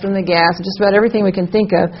dust and the gas, just about everything we can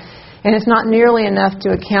think of. And it's not nearly enough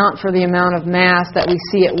to account for the amount of mass that we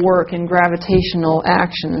see at work in gravitational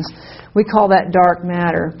actions. We call that dark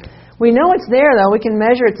matter. We know it's there, though. We can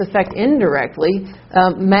measure its effect indirectly.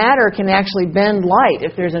 Matter can actually bend light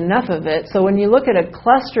if there's enough of it. So when you look at a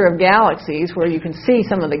cluster of galaxies where you can see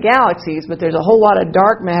some of the galaxies, but there's a whole lot of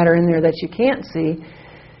dark matter in there that you can't see,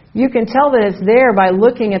 you can tell that it's there by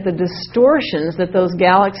looking at the distortions that those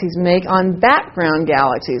galaxies make on background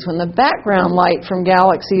galaxies. When the background light from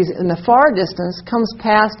galaxies in the far distance comes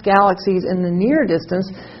past galaxies in the near distance,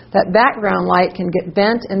 that background light can get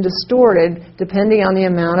bent and distorted depending on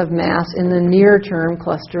the amount of mass in the near-term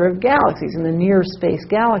cluster of galaxies, in the near-space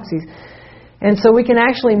galaxies. And so we can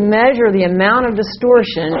actually measure the amount of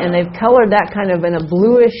distortion, and they've colored that kind of in a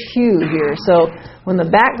bluish hue here. So when the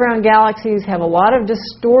background galaxies have a lot of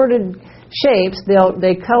distorted shapes,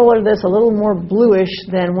 they color this a little more bluish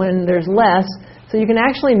than when there's less. So you can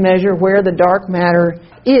actually measure where the dark matter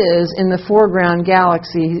is in the foreground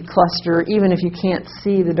galaxy cluster, even if you can't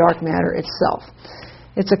see the dark matter itself.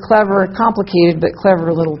 It's a clever, complicated, but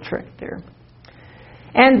clever little trick there.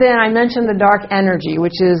 And then I mentioned the dark energy,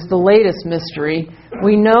 which is the latest mystery.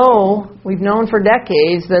 We've known for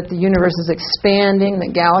decades that the universe is expanding,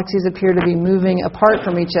 that galaxies appear to be moving apart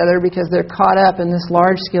from each other because they're caught up in this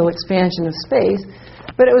large-scale expansion of space.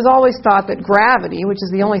 But it was always thought that gravity, which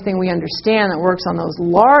is the only thing we understand that works on those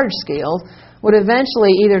large scales, would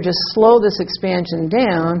eventually either just slow this expansion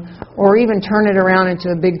down or even turn it around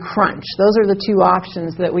into a big crunch. Those are the two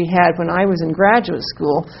options that we had when I was in graduate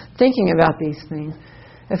school thinking about these things.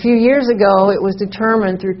 A few years ago, it was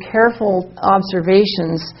determined through careful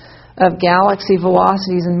observations of galaxy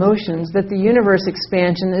velocities and motions that the universe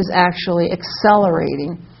expansion is actually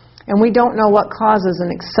accelerating. And we don't know what causes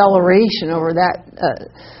an acceleration over that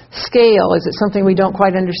scale. Is it something we don't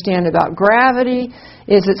quite understand about gravity?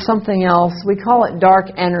 Is it something else? We call it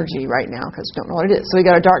dark energy right now because we don't know what it is. So we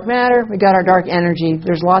got our dark matter, we got our dark energy.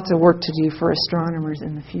 There's lots of work to do for astronomers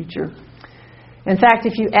in the future. In fact,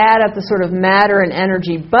 if you add up the sort of matter and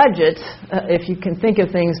energy budget, if you can think of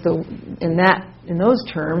things in those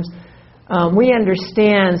terms, we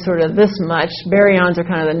understand sort of this much. Baryons are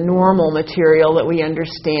kind of the normal material that we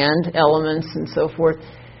understand, elements and so forth.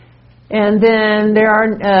 And then there are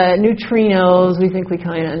neutrinos. We think we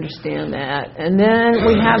kind of understand that. And then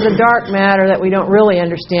we have the dark matter that we don't really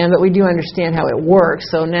understand, but we do understand how it works.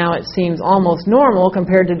 So now it seems almost normal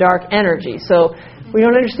compared to dark energy. So we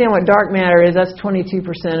don't understand what dark matter is. That's 22%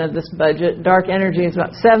 of this budget. Dark energy is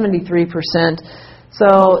about 73%.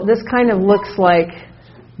 So this kind of looks like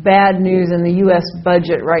bad news in the U.S.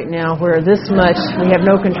 budget right now, where this much we have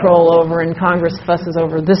no control over and Congress fusses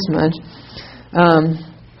over this much.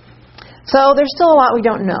 So there's still a lot we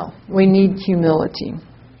don't know. We need humility.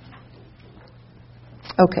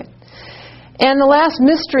 Okay. And the last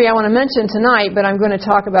mystery I want to mention tonight, but I'm going to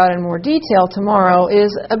talk about in more detail tomorrow,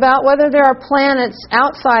 is about whether there are planets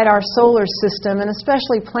outside our solar system, and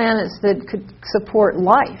especially planets that could support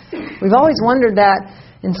life. We've always wondered that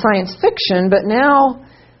in science fiction, but now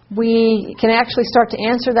we can actually start to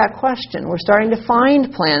answer that question. We're starting to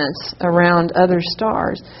find planets around other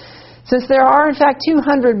stars. Since there are, in fact,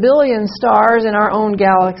 200 billion stars in our own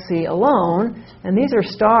galaxy alone, and these are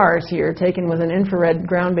stars here taken with an infrared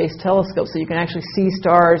ground-based telescope, so you can actually see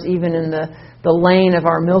stars even in the lane of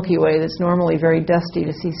our Milky Way that's normally very dusty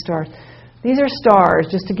to see stars. These are stars,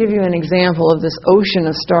 just to give you an example of this ocean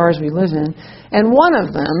of stars we live in, and one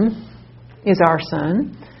of them is our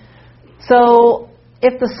sun. So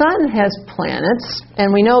if the sun has planets,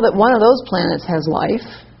 and we know that one of those planets has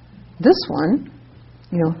life, this one,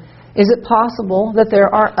 is it possible that there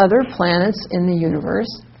are other planets in the universe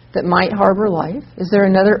that might harbor life? Is there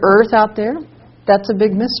another Earth out there? That's a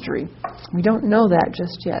big mystery. We don't know that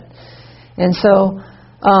just yet. And so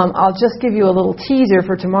I'll just give you a little teaser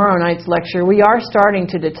for tomorrow night's lecture. We are starting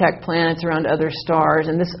to detect planets around other stars,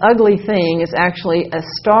 and this ugly thing is actually a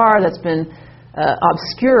star that's been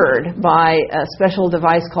obscured by a special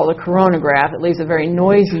device called a coronagraph. It leaves a very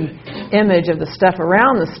noisy image of the stuff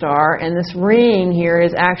around the star, and this ring here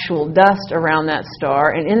is actual dust around that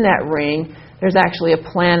star, and in that ring there's actually a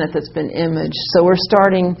planet that's been imaged. So we're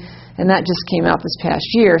starting, and that just came out this past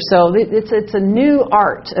year. So it's a new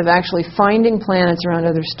art of actually finding planets around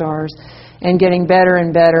other stars and getting better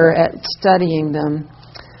and better at studying them.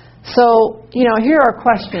 So, here are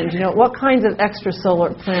questions. What kinds of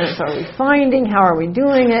extrasolar planets are we finding? How are we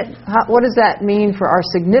doing it? What does that mean for our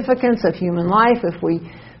significance of human life if we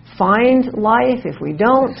find life? If we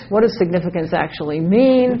don't, what does significance actually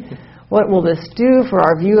mean? What will this do for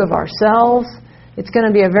our view of ourselves? It's going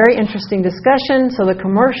to be a very interesting discussion. So the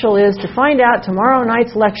commercial is to find out tomorrow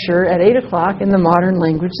night's lecture at 8 o'clock in the Modern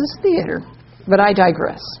Languages Theater. But I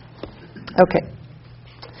digress. Okay.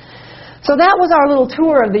 So that was our little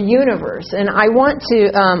tour of the universe, and I want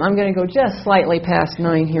to, I'm going to go just slightly past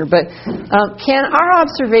 9 here, but can our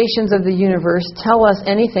observations of the universe tell us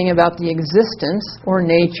anything about the existence or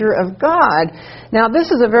nature of God? Now,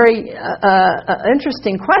 this is a very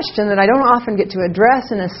interesting question that I don't often get to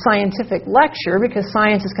address in a scientific lecture, because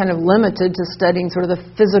science is kind of limited to studying sort of the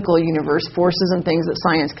physical universe, forces and things that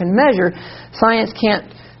science can measure. Science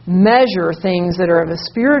can't measure things that are of a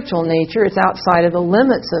spiritual nature. It's outside of the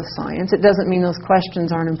limits of science. It doesn't mean those questions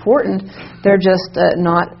aren't important. They're just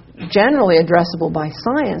not generally addressable by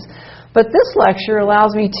science. But this lecture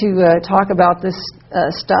allows me to talk about this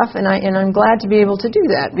stuff, and I'm glad to be able to do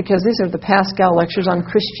that, because these are the Pascal lectures on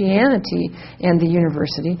Christianity and the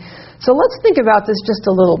university. So let's think about this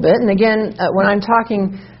just a little bit. And again, when I'm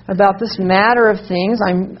talking about this matter of things,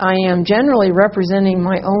 I am generally representing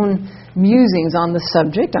my own musings on the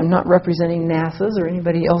subject. I'm not representing NASA's or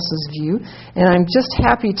anybody else's view, and I'm just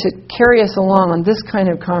happy to carry us along on this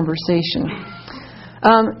kind of conversation.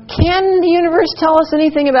 Can the universe tell us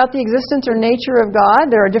anything about the existence or nature of God?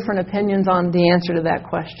 There are different opinions on the answer to that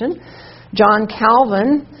question. John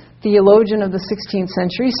Calvin, theologian of the 16th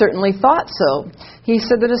century, certainly thought so. He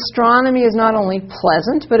said that astronomy is not only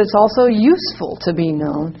pleasant, but it's also useful to be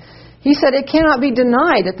known. He said it cannot be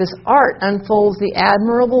denied that this art unfolds the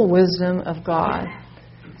admirable wisdom of God.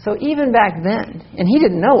 So even back then, and he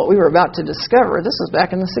didn't know what we were about to discover. This was back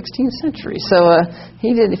in the 16th century. So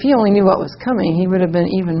if he only knew what was coming, he would have been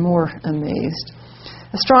even more amazed.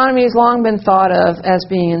 Astronomy has long been thought of as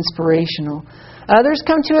being inspirational. Others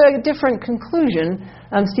come to a different conclusion.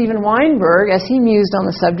 Stephen Weinberg, as he mused on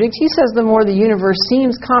the subject, he says the more the universe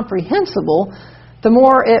seems comprehensible, the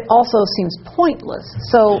more it also seems pointless.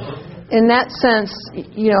 So in that sense,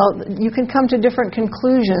 you can come to different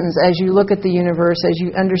conclusions as you look at the universe, as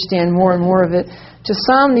you understand more and more of it. To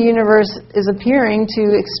some, the universe is appearing to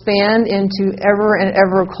expand into ever and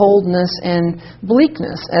ever coldness and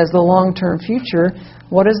bleakness as the long-term future.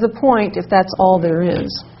 What is the point if that's all there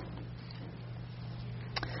is?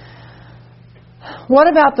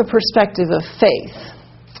 What about the perspective of faith?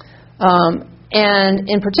 And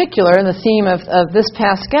in particular, in the theme of this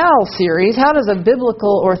Pascal series, how does a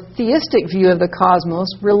biblical or theistic view of the cosmos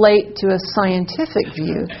relate to a scientific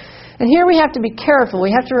view? And here we have to be careful.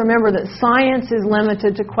 We have to remember that science is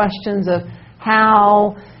limited to questions of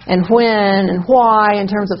how and when and why in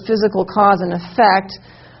terms of physical cause and effect,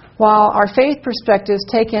 while our faith perspectives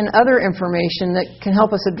take in other information that can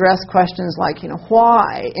help us address questions like,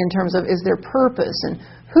 why, in terms of is there purpose, and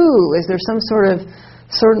who, is there some sort of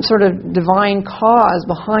divine cause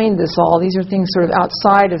behind this all. These are things sort of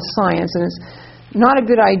outside of science, and it's not a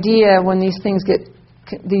good idea when these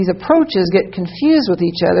approaches get confused with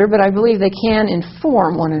each other, but I believe they can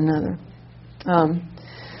inform one another.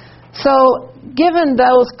 So given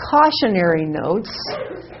those cautionary notes,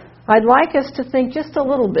 I'd like us to think just a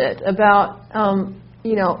little bit about,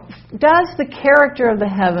 does the character of the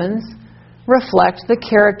heavens reflect the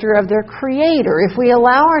character of their creator? If we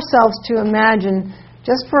allow ourselves to imagine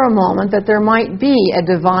just for a moment that there might be a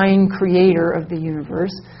divine creator of the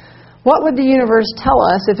universe, what would the universe tell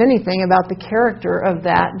us, if anything, about the character of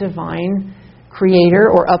that divine creator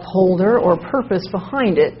or upholder or purpose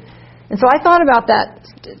behind it? And so I thought about that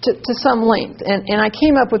to some length, and I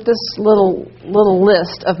came up with this little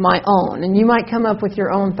list of my own, and you might come up with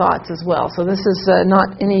your own thoughts as well. So this is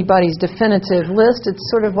not anybody's definitive list. It's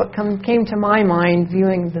sort of what came to my mind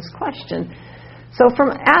viewing this question. So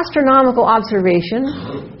from astronomical observation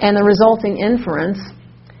and the resulting inference,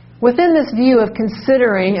 within this view of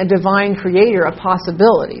considering a divine creator a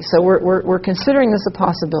possibility, so we're considering this a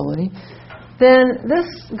possibility, then this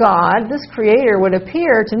God, this creator, would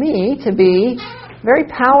appear to me to be very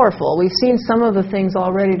powerful. We've seen some of the things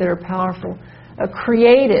already that are powerful. A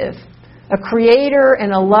creator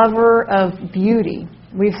and a lover of beauty.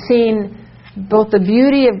 We've seen both the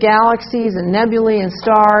beauty of galaxies and nebulae and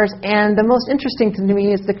stars, and the most interesting thing to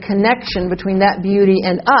me is the connection between that beauty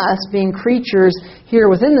and us being creatures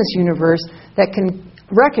here within this universe that can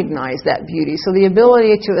recognize that beauty. So the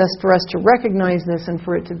ability for us to recognize this and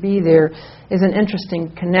for it to be there is an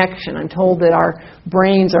interesting connection. I'm told that our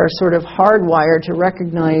brains are sort of hardwired to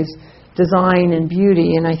recognize design and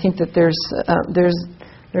beauty, and I think that there's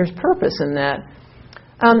purpose in that.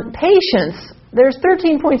 Patience. There's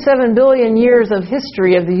 13.7 billion years of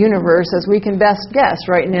history of the universe as we can best guess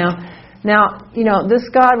right now. Now, this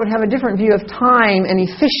God would have a different view of time and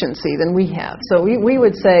efficiency than we have. So we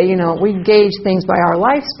would say, we gauge things by our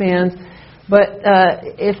lifespans, but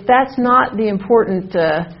if that's not the important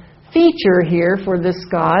feature here for this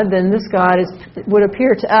God, then this God would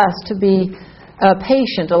appear to us to be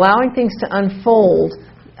patient, allowing things to unfold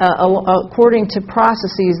according to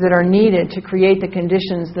processes that are needed to create the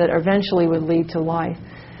conditions that eventually would lead to life.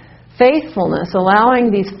 Faithfulness, allowing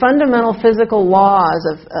these fundamental physical laws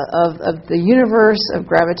of the universe, of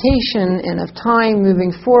gravitation, and of time moving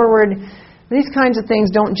forward. These kinds of things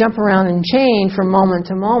don't jump around and change from moment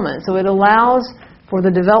to moment. So it allows for the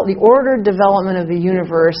ordered development of the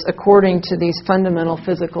universe according to these fundamental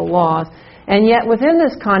physical laws. And yet within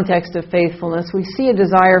this context of faithfulness, we see a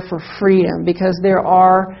desire for freedom, because there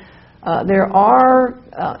are There are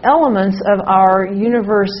elements of our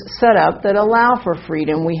universe setup that allow for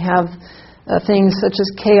freedom. We have things such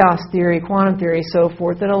as chaos theory, quantum theory, so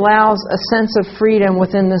forth, that allows a sense of freedom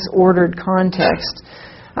within this ordered context.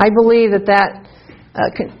 I believe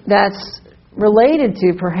that's related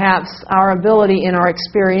to perhaps our ability in our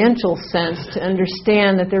experiential sense to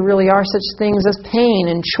understand that there really are such things as pain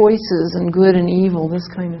and choices and good and evil, this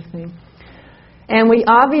kind of thing. And we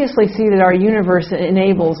obviously see that our universe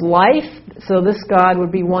enables life, so this God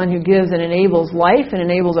would be one who gives and enables life and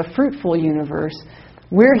enables a fruitful universe.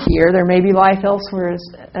 We're here. There may be life elsewhere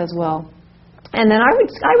as well. And then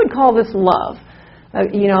I would call this love.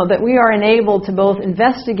 That we are enabled to both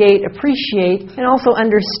investigate, appreciate, and also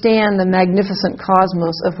understand the magnificent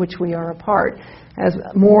cosmos of which we are a part. As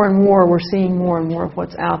more and more we're seeing more and more of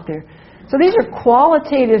what's out there. So these are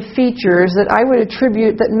qualitative features that I would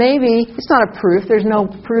attribute that maybe, it's not a proof, there's no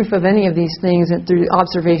proof of any of these things through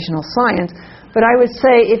observational science, but I would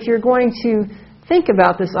say if you're going to think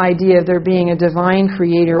about this idea of there being a divine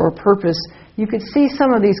creator or purpose, you could see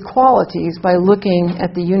some of these qualities by looking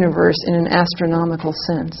at the universe in an astronomical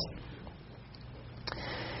sense.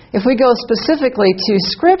 If we go specifically to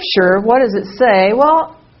Scripture, what does it say?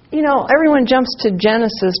 Well, everyone jumps to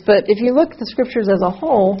Genesis, but if you look at the Scriptures as a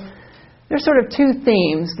whole, there's sort of two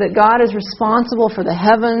themes, that God is responsible for the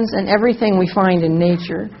heavens and everything we find in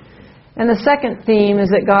nature. And the second theme is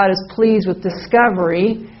that God is pleased with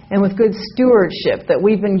discovery and with good stewardship, that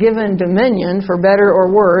we've been given dominion, for better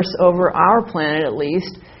or worse, over our planet at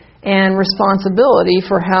least, and responsibility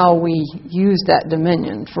for how we use that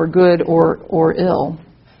dominion, for good or ill.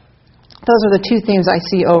 Those are the two themes I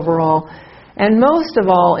see overall. And most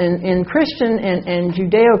of all, in Christian and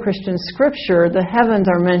Judeo-Christian scripture, the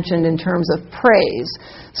heavens are mentioned in terms of praise.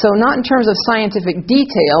 So not in terms of scientific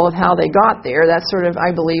detail of how they got there. That's sort of,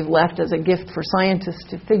 I believe, left as a gift for scientists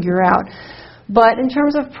to figure out. But in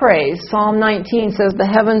terms of praise, Psalm 19 says, "The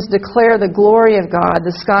heavens declare the glory of God.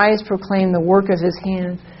 The skies proclaim the work of His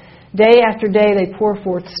hands. Day after day they pour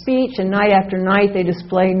forth speech, and night after night they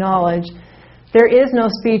display knowledge. There is no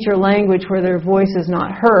speech or language where their voice is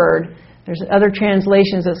not heard." There's other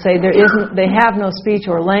translations that say they have no speech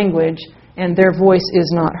or language, and their voice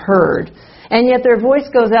is not heard. And yet their voice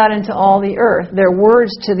goes out into all the earth, their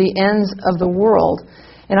words to the ends of the world.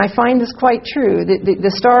 And I find this quite true.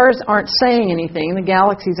 The stars aren't saying anything, the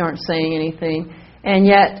galaxies aren't saying anything, and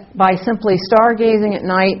yet by simply stargazing at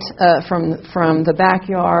night from the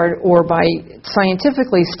backyard, or by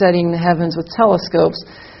scientifically studying the heavens with telescopes,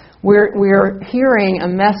 we're hearing a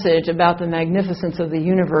message about the magnificence of the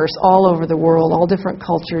universe all over the world, all different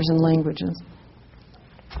cultures and languages.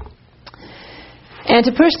 And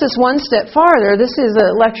to push this one step farther, this is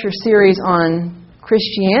a lecture series on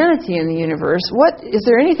Christianity in the universe. Is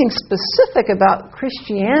there anything specific about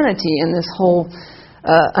Christianity in this whole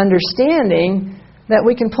understanding that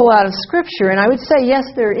we can pull out of Scripture? And I would say, yes,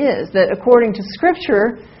 there is. That according to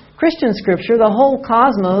Scripture, Christian Scripture, the whole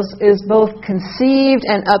cosmos is both conceived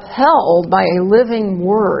and upheld by a living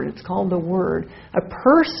Word. It's called the Word. A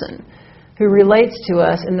person who relates to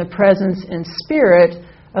us in the presence and spirit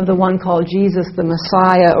of the one called Jesus, the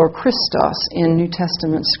Messiah, or Christos in New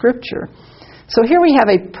Testament Scripture. So here we have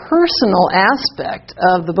a personal aspect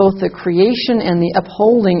of both the creation and the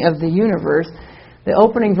upholding of the universe. The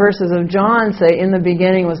opening verses of John say, "In the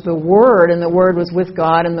beginning was the Word, and the Word was with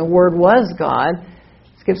God, and the Word was God."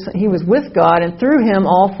 He was with God, and through Him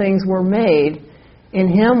all things were made. In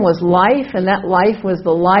Him was life, and that life was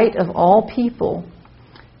the light of all people.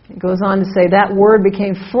 It goes on to say, "That Word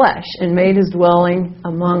became flesh and made His dwelling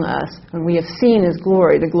among us, and we have seen His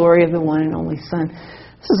glory, the glory of the one and only Son."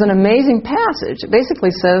 This is an amazing passage. It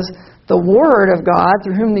basically says the Word of God,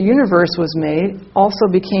 through whom the universe was made, also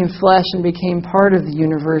became flesh and became part of the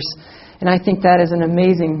universe. And I think that is an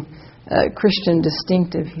amazing Christian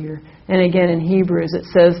distinctive here. And again, in Hebrews, it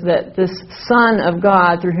says that this Son of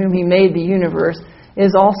God, through whom He made the universe,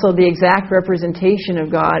 is also the exact representation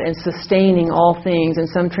of God and sustaining all things. In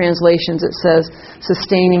some translations, it says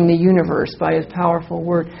sustaining the universe by His powerful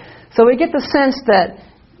word. So we get the sense that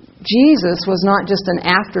Jesus was not just an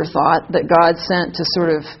afterthought that God sent to sort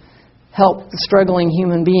of help the struggling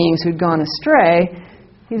human beings who'd gone astray.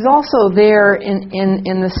 He's also there in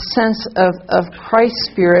the sense of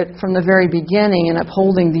Christ's Spirit from the very beginning and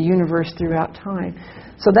upholding the universe throughout time.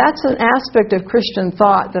 So that's an aspect of Christian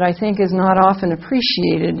thought that I think is not often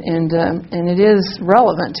appreciated, and it is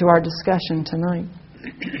relevant to our discussion tonight.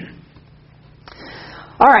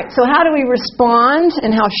 All right, so how do we respond,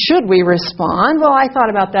 and how should we respond? Well, I thought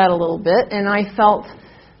about that a little bit, and I felt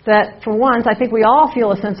that for once, I think we all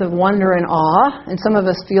feel a sense of wonder and awe, and some of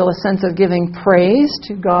us feel a sense of giving praise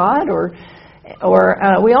to God, or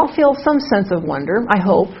we all feel some sense of wonder, I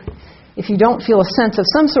hope. If you don't feel a sense of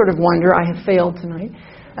some sort of wonder, I have failed tonight.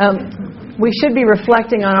 We should be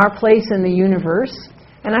reflecting on our place in the universe,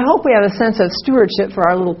 and I hope we have a sense of stewardship for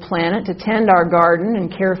our little planet, to tend our garden and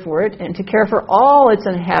care for it, and to care for all its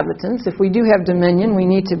inhabitants. If we do have dominion, we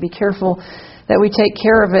need to be careful that we take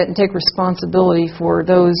care of it and take responsibility for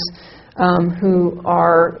those who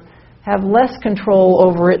have less control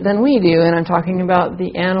over it than we do. And I'm talking about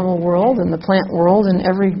the animal world and the plant world and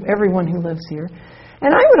everyone who lives here.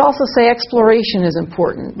 And I would also say exploration is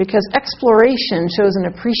important, because exploration shows an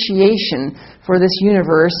appreciation for this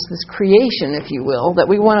universe, this creation, if you will, that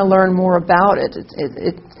we want to learn more about it.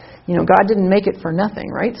 God didn't make it for nothing,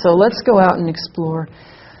 right? So let's go out and explore.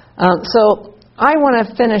 So I want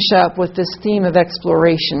to finish up with this theme of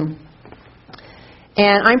exploration.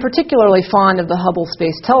 And I'm particularly fond of the Hubble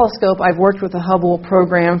Space Telescope. I've worked with the Hubble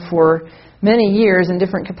program for many years in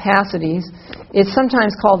different capacities. It's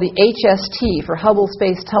sometimes called the HST, for Hubble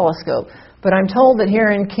Space Telescope. But I'm told that here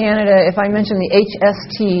in Canada, if I mention the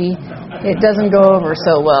HST, it doesn't go over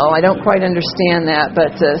so well. I don't quite understand that,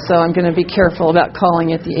 but so I'm going to be careful about calling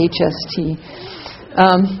it the HST.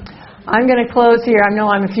 I'm going to close here. I know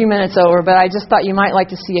I'm a few minutes over, but I just thought you might like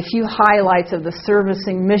to see a few highlights of the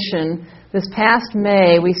servicing mission. This past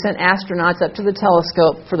May, we sent astronauts up to the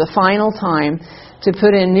telescope for the final time to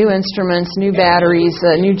put in new instruments, new batteries,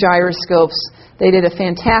 new gyroscopes. They did a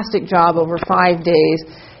fantastic job over 5 days.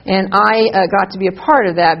 And I got to be a part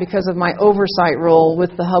of that because of my oversight role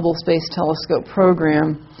with the Hubble Space Telescope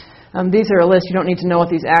program. These are a list, you don't need to know what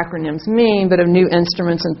these acronyms mean, but of new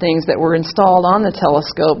instruments and things that were installed on the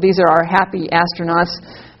telescope. These are our happy astronauts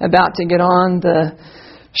about to get on the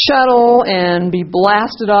shuttle and be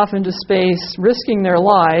blasted off into space, risking their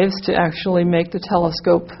lives to actually make the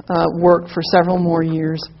telescope work for several more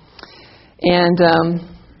years. And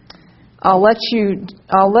I'll let you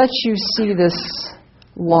see this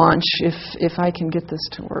launch if I can get this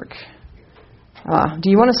to work. Do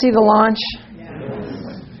you want to see the launch? Yes.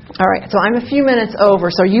 All right, so I'm a few minutes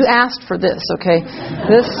over, so you asked for this, okay?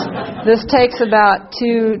 This takes about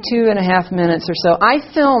two and a half minutes or so. I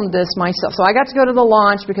filmed this myself. So I got to go to the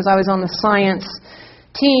launch because I was on the science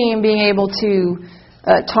team, being able to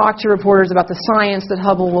talk to reporters about the science that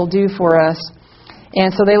Hubble will do for us.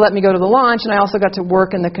 And so they let me go to the launch, and I also got to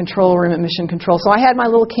work in the control room at Mission Control. So I had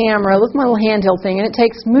my little camera with my little handheld thing, and it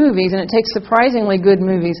takes movies, and it takes surprisingly good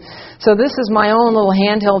movies. So this is my own little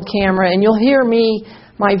handheld camera, and you'll hear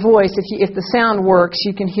my voice, if the sound works,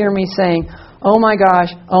 you can hear me saying, oh my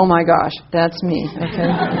gosh, that's me, okay?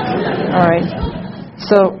 All right.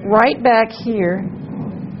 So right back here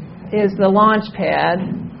is the launch pad,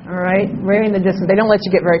 all right, right in the distance. They don't let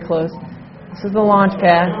you get very close. This is the launch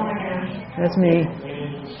pad. That's me.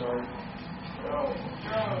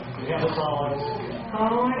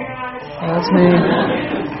 That's me.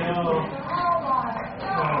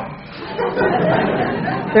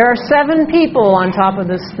 There are 7 people on top of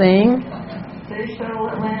this thing. Space Shuttle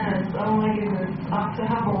Atlantis. Oh my goodness. Up to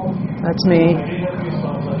Hubble. That's me.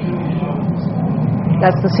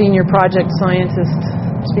 That's the senior project scientist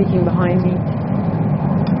speaking behind me.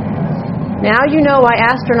 Now you know why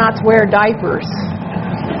astronauts wear diapers.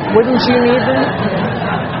 Wouldn't you need them?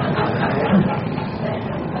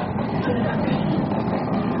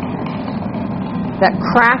 That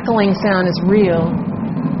crackling sound is real.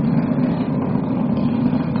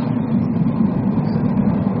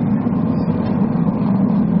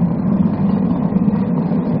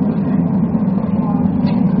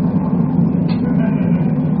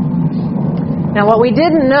 Now, what we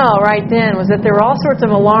didn't know right then was that there were all sorts of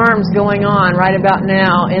alarms going on right about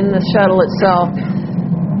now in the shuttle itself.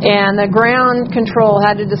 And the ground control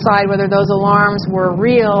had to decide whether those alarms were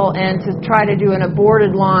real and to try to do an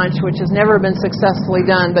aborted launch, which has never been successfully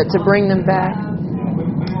done, but to bring them back,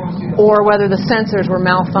 or whether the sensors were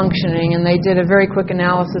malfunctioning. And they did a very quick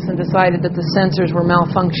analysis and decided that the sensors were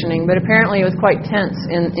malfunctioning. But apparently it was quite tense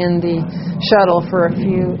in the shuttle for a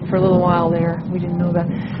little while there. We didn't know that.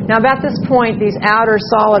 Now, about this point, these outer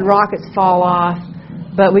solid rockets fall off.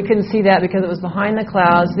 But we couldn't see that because it was behind the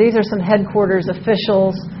clouds. These are some headquarters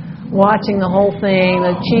officials watching the whole thing.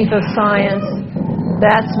 The chief of science.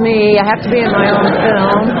 That's me. I have to be in my own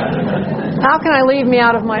film. How can I leave me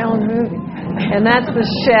out of my own movie? And that's the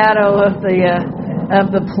shadow of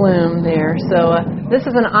the plume there. So This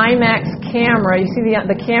is an IMAX camera. You see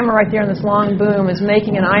the camera right there on this long boom is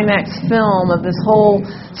making an IMAX film of this whole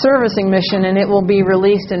servicing mission, and it will be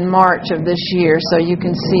released in March of this year. So you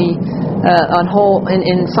can see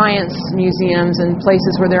in science museums and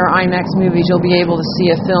places where there are IMAX movies, you'll be able to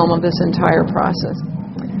see a film of this entire process.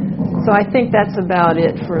 So I think that's about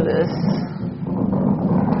it for this.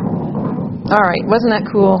 All right, wasn't that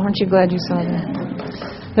cool? Aren't you glad you saw that?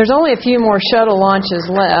 There's only a few more shuttle launches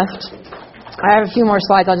left. I have a few more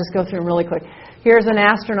slides. I'll just go through them really quick. Here's an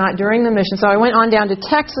astronaut during the mission. So I went on down to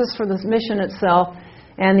Texas for this mission itself,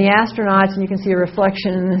 and the astronauts, and you can see a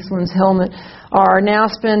reflection in this one's helmet, are now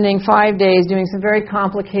spending 5 days doing some very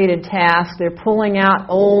complicated tasks. They're pulling out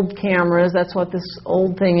old cameras. That's what this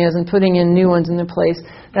old thing is, and putting in new ones in their place.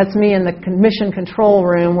 That's me in the mission control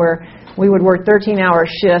room where we would work 13-hour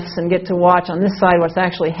shifts and get to watch on this side what's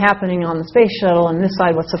actually happening on the space shuttle and this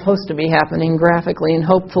side what's supposed to be happening graphically, and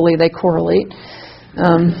hopefully they correlate.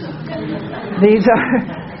 These are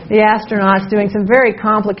the astronauts doing some very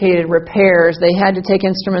complicated repairs. They had to take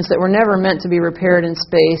instruments that were never meant to be repaired in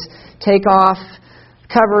space, take off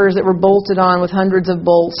covers that were bolted on with hundreds of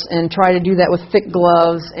bolts, and try to do that with thick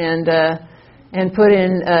gloves, and put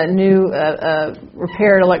in new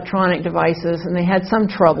repaired electronic devices. And they had some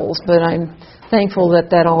troubles, but I'm thankful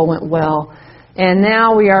that all went well. And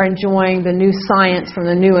now we are enjoying the new science from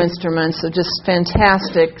the new instruments, so just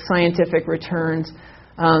fantastic scientific returns.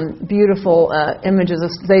 Beautiful images.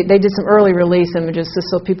 They did some early release images just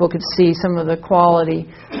so people could see some of the quality.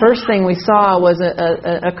 First thing we saw was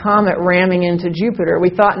a comet ramming into Jupiter.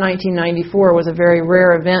 We thought 1994 was a very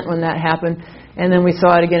rare event when that happened. And then we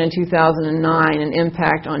saw it again in 2009, an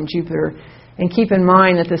impact on Jupiter. And keep in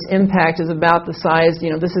mind that this impact is about the size,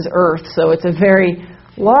 this is Earth, so it's a very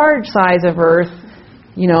large size of Earth.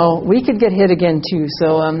 We could get hit again too,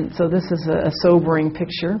 so this is a sobering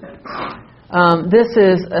picture. This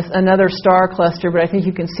is another star cluster, but I think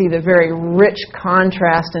you can see the very rich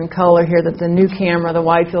contrast in color here that the new camera, the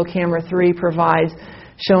Wide Field Camera 3, provides,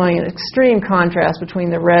 showing an extreme contrast between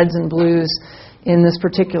the reds and blues in this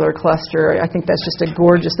particular cluster. I think that's just a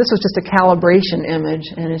gorgeous, this was just a calibration image,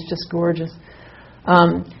 and it's just gorgeous.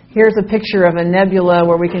 Here's a picture of a nebula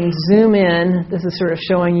where we can zoom in. This is sort of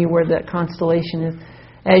showing you where that constellation is.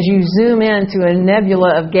 As you zoom into a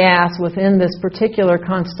nebula of gas within this particular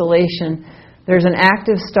constellation, there's an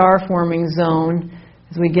active star-forming zone.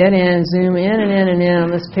 As we get in, zoom in and in and in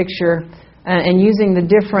on this picture, and using the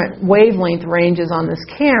different wavelength ranges on this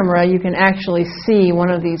camera, you can actually see one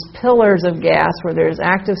of these pillars of gas where there's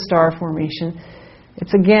active star formation.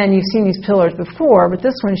 It's, again, you've seen these pillars before, but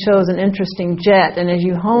this one shows an interesting jet. And as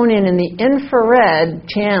you hone in the infrared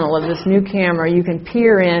channel of this new camera, you can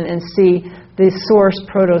peer in and see the source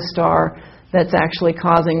protostar that's actually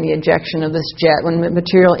causing the ejection of this jet. When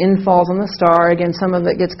material infalls on the star, again, some of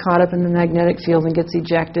it gets caught up in the magnetic field and gets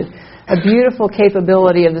ejected. A beautiful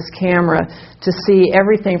capability of this camera to see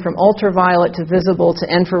everything from ultraviolet to visible to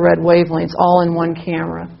infrared wavelengths all in one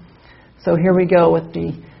camera. So here we go with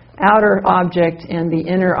the outer object and the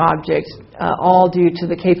inner object, all due to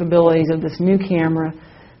the capabilities of this new camera.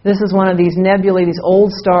 This is one of these nebulae, these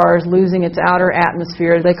old stars losing its outer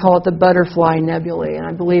atmosphere. They call it the butterfly nebulae, and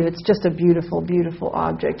I believe it's just a beautiful, beautiful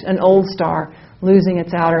object. An old star losing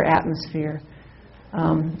its outer atmosphere.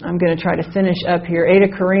 I'm going to try to finish up here. Eta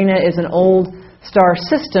Carina is an old star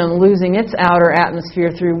system losing its outer atmosphere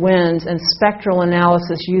through winds, and spectral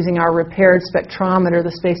analysis using our repaired spectrometer,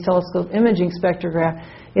 the Space Telescope Imaging Spectrograph,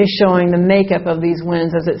 is showing the makeup of these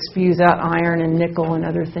winds as it spews out iron and nickel and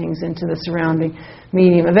other things into the surrounding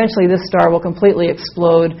medium. Eventually this star will completely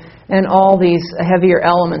explode, and all these heavier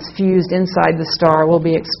elements fused inside the star will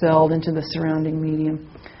be expelled into the surrounding medium.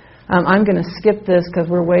 I'm going to skip this because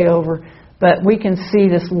we're way over, but we can see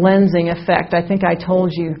this lensing effect. I think I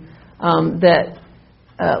told you that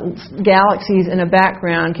galaxies in a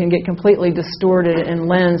background can get completely distorted and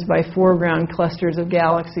lensed by foreground clusters of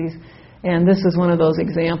galaxies. And this is one of those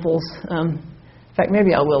examples. In fact,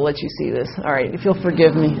 maybe I will let you see this. All right, if you'll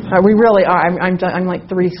forgive me. We really are. I'm like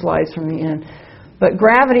 3 slides from the end. But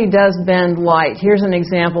gravity does bend light. Here's an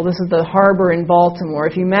example. This is the harbor in Baltimore.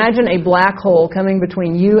 If you imagine a black hole coming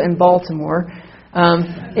between you and Baltimore,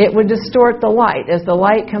 it would distort the light. As the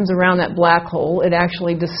light comes around that black hole, it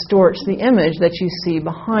actually distorts the image that you see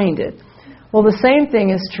behind it. Well, the same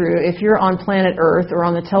thing is true if you're on planet Earth or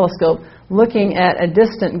on the telescope looking at a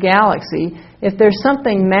distant galaxy. If there's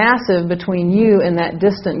something massive between you and that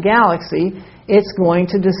distant galaxy, it's going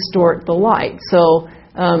to distort the light. So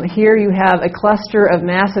here you have a cluster of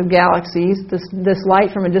massive galaxies. This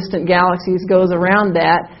light from a distant galaxy goes around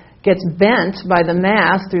that, gets bent by the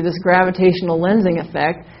mass through this gravitational lensing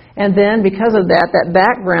effect, And then because of that, that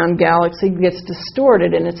background galaxy gets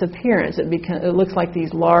distorted in its appearance. It looks like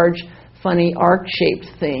these large, funny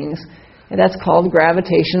arc-shaped things. And that's called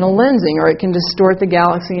gravitational lensing, or it can distort the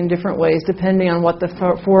galaxy in different ways depending on what the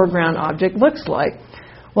foreground object looks like.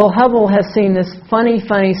 Well, Hubble has seen this funny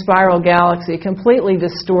spiral galaxy completely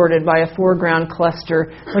distorted by a foreground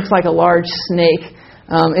cluster. Looks like a large snake.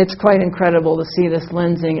 It's quite incredible to see this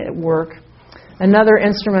lensing at work. Another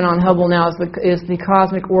instrument on Hubble now is the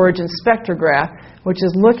Cosmic Origin Spectrograph, which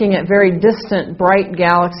is looking at very distant, bright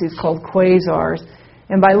galaxies called quasars.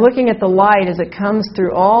 And by looking at the light as it comes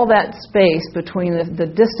through all that space between the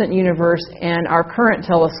distant universe and our current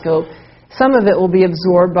telescope, some of it will be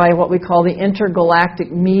absorbed by what we call the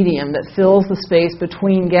intergalactic medium that fills the space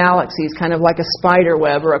between galaxies, kind of like a spider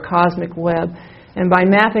web or a cosmic web. And by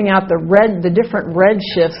mapping out the different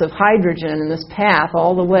redshifts of hydrogen in this path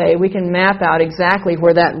all the way, we can map out exactly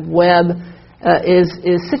where that web is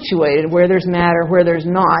situated, where there's matter, where there's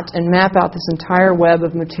not, and map out this entire web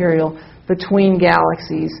of material between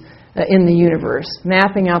galaxies in the universe,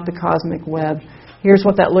 mapping out the cosmic web. Here's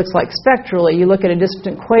what that looks like spectrally. You look at a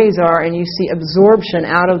distant quasar and you see absorption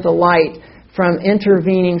out of the light from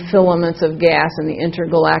intervening filaments of gas in the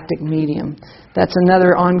intergalactic medium. That's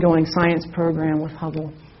another ongoing science program with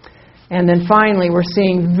Hubble. And then finally, we're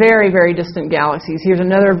seeing very distant galaxies. Here's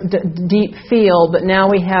another deep field, but now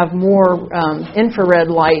we have more infrared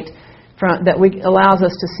light that allows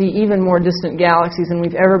us to see even more distant galaxies than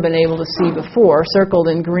we've ever been able to see before, circled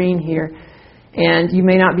in green here. And you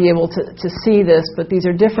may not be able to see this, but these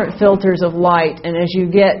are different filters of light. And as you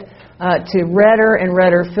get to redder and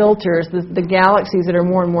redder filters, the galaxies that are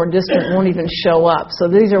more and more distant won't even show up. So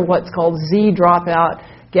these are what's called Z dropout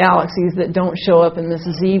galaxies that don't show up in this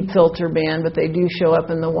Z filter band, but they do show up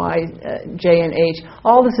in the Y, J, and H.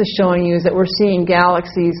 All this is showing you is that we're seeing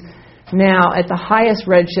galaxies now at the highest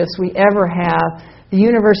redshifts we ever have. The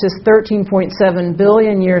universe is 13.7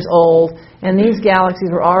 billion years old, and these galaxies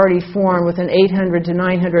were already formed within 800 to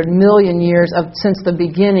 900 million years since the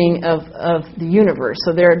beginning of the universe.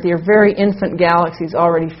 So they're very infant galaxies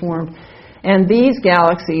already formed. And these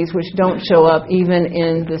galaxies, which don't show up even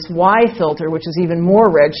in this Y filter, which is even more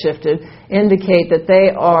redshifted, indicate that they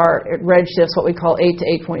are at redshifts what we call 8 to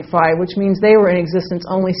 8.5, which means they were in existence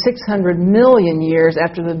only 600 million years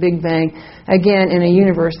after the Big Bang, again in a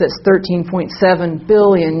universe that's 13.7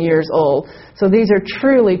 billion years old. So these are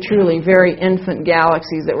truly very infant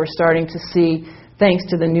galaxies that we're starting to see thanks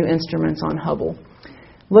to the new instruments on Hubble.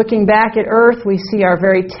 Looking back at Earth, we see our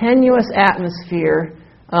very tenuous atmosphere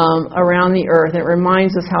around the Earth. It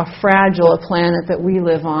reminds us how fragile a planet that we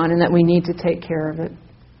live on and that we need to take care of it.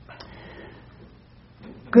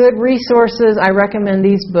 Good resources, I recommend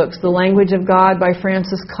these books. The Language of God by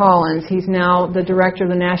Francis Collins. He's now the director of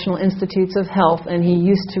the National Institutes of Health, and he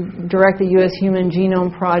used to direct the U.S. Human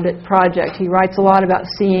Genome Project. He writes a lot about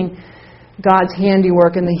seeing God's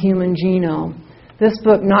handiwork in the human genome. This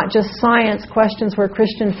book, Not Just Science, Questions Where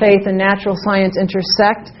Christian Faith and Natural Science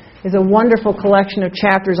Intersect, is a wonderful collection of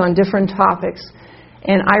chapters on different topics.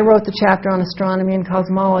 And I wrote the chapter on astronomy and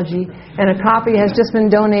cosmology, and a copy has just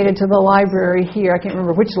been donated to the library here. I can't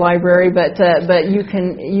remember which library, but you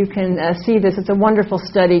can see this. It's a wonderful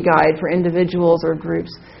study guide for individuals or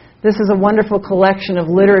groups. This is a wonderful collection of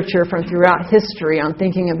literature from throughout history on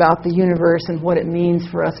thinking about the universe and what it means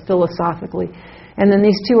for us philosophically. And then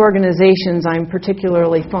these two organizations I'm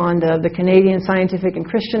particularly fond of, the Canadian Scientific and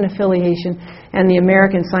Christian Affiliation and the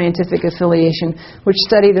American Scientific Affiliation, which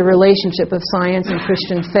study the relationship of science and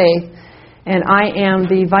Christian faith. And I am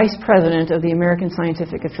the vice president of the American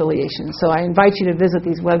Scientific Affiliation. So I invite you to visit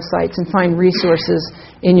these websites and find resources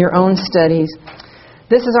in your own studies.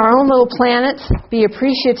 This is our own little planet. Be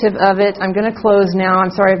appreciative of it. I'm going to close now.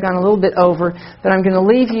 I'm sorry I've gone a little bit over, but I'm going to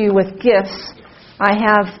leave you with gifts. I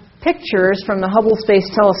have pictures from the Hubble Space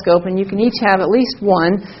Telescope, and you can each have at least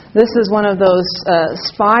one. This is one of those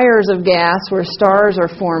spires of gas where stars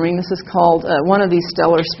are forming. This is called one of these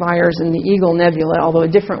stellar spires in the Eagle Nebula, although a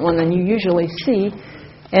different one than you usually see.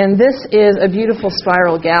 And this is a beautiful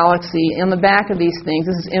spiral galaxy. On the back of these things,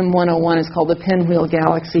 this is M101, it's called the Pinwheel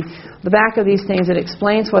Galaxy. The back of these things, it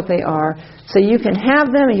explains what they are. So you can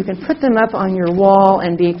have them and you can put them up on your wall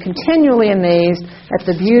and be continually amazed at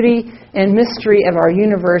the beauty and mystery of our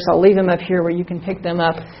universe. I'll leave them up here where you can pick them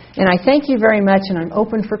up. And I thank you very much, and I'm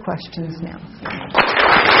open for questions now.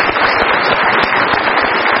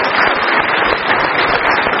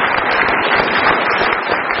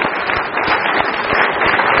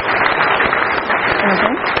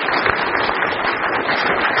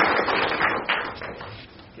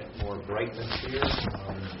 Get more brightness here.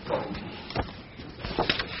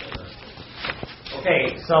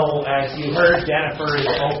 Okay, so as you heard, Jennifer is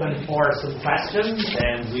open for some questions,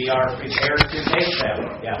 and we are prepared to take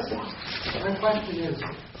them. Yes? My question is,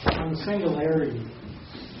 on the singularity of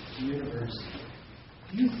the universe,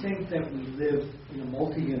 do you think that we live in a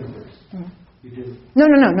multi-universe? You do? No.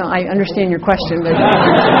 I understand your question, but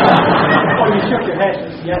Oh, you shook your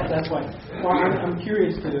head. Yes, that's why. Well, I'm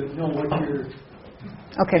curious to know what your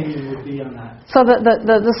opinion would be on that. So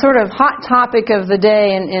the sort of hot topic of the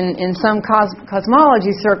day in some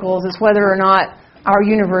cosmology circles is whether or not our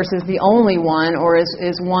universe is the only one or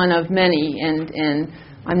is one of many. And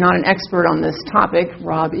I'm not an expert on this topic.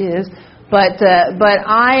 Rob is, but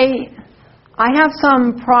I have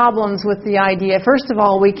some problems with the idea. First of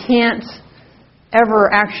all, we can't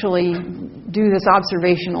ever actually do this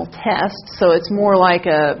observational test, so it's more like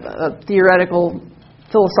a theoretical,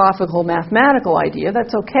 philosophical, mathematical idea.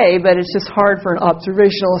 That's okay, but it's just hard for an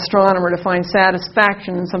observational astronomer to find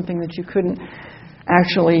satisfaction in something that you couldn't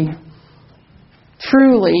actually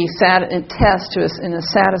truly test to us in a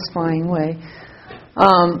satisfying way.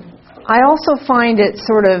 I also find it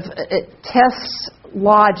tests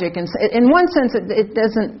logic, and in one sense it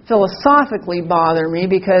doesn't philosophically bother me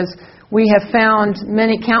because we have found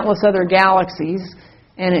countless other galaxies,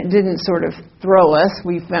 and it didn't sort of throw us.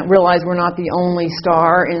 We realized we're not the only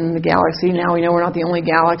star in the galaxy. Now we know we're not the only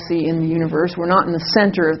galaxy in the universe. We're not in the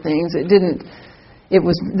center of things. This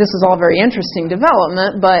was all very interesting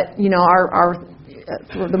development, but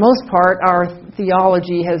for the most part, our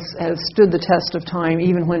theology has stood the test of time,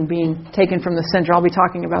 even when being taken from the center. I'll be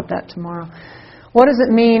talking about that tomorrow. What does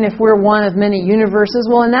it mean if we're one of many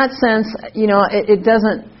universes? Well, in that sense, it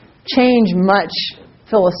doesn't change much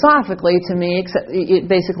philosophically to me, except it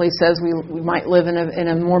basically says we might live in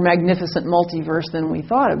a more magnificent multiverse than we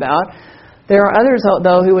thought about. There are others,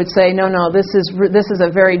 though, who would say, no, this is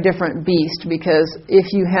a very different beast, because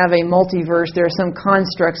if you have a multiverse, there are some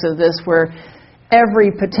constructs of this where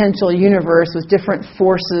every potential universe with different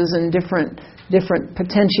forces and different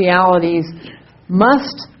potentialities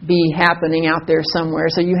must be happening out there somewhere.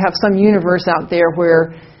 So you have some universe out there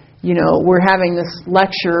where we're having this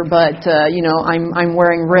lecture, but I'm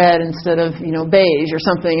wearing red instead of beige or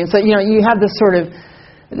something, and so you have these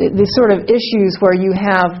sort of issues where you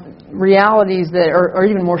have realities that are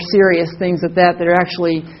even more serious things that are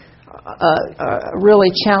actually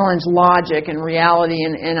really challenge logic and reality,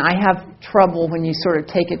 and I have trouble when you sort of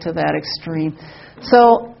take it to that extreme.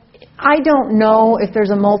 So I don't know if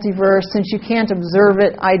there's a multiverse. Since you can't observe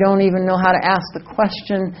it, I don't even know how to ask the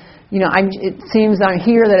question. It seems I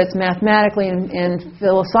hear that it's mathematically and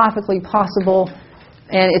philosophically possible,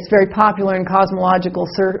 and it's very popular in cosmological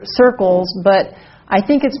circles, but I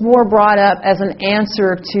think it's more brought up as an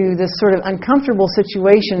answer to this sort of uncomfortable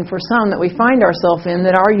situation for some that we find ourselves in,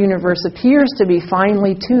 that our universe appears to be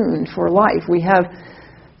finely tuned for life. We have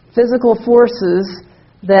physical forces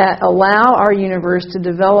that allow our universe to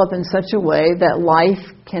develop in such a way that life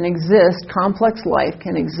can exist, complex life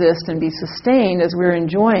can exist and be sustained as we're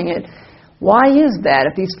enjoying it. Why is that?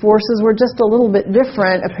 If these forces were just a little bit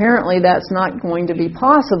different, apparently that's not going to be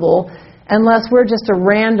possible unless we're just a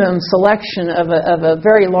random selection of a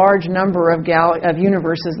very large number of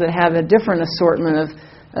universes that have a different assortment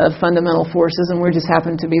of fundamental forces, and we just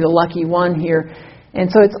happen to be the lucky one here.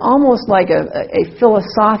 And so it's almost like a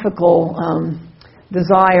philosophical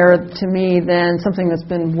desire to me than something that's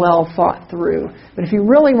been well thought through. But if you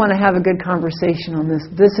really want to have a good conversation on this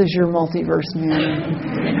is your multiverse, man.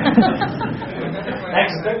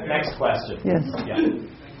 Next question. Yes. Yeah.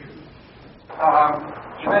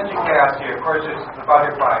 You mentioned chaos here. Of course, it's the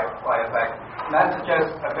butterfly effect. And that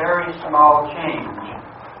suggests a very small change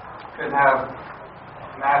could have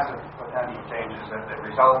massive potential changes that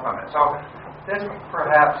result from it. So this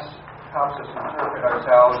perhaps helps us interpret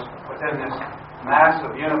ourselves within this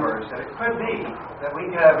massive universe, that it could be that we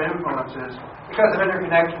could have influences because of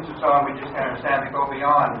interconnections and so on we just can't understand, to go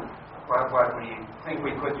beyond what we think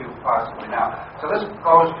we could do possibly now. So this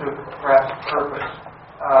goes to perhaps purpose.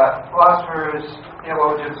 Philosophers,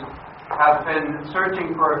 theologians have been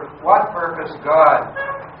searching for what purpose God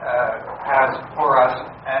has for us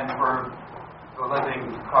and for the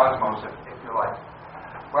living cosmos, if you like.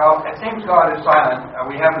 Well, it seems God is silent, and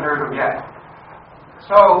we haven't heard him yet.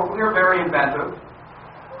 So we're very inventive.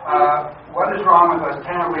 What is wrong with us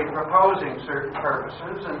tentatively proposing certain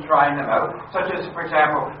purposes and trying them out, such as, for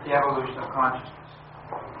example, the evolution of consciousness?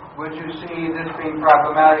 Would you see this being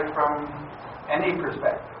problematic from any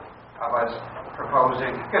perspective of us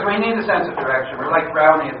proposing? Because we need a sense of direction. We're like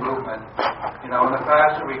Brownian movement. And the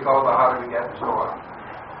faster we go, the harder we get, and so on.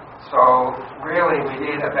 So really, we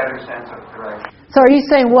need a better sense of direction. So are you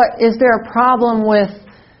saying, is there a problem with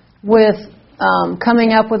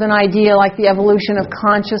coming up with an idea like the evolution of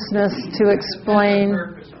consciousness to explain.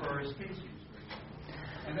 Purpose for our species,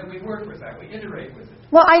 and then we work with that. We iterate with it.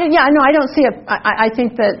 Well, I don't see it. I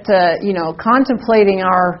think that contemplating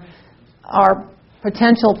our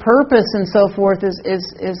potential purpose and so forth is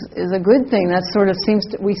a good thing. That sort of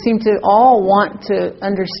we seem to all want to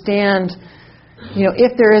understand,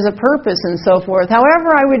 if there is a purpose and so forth.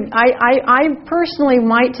 However, I personally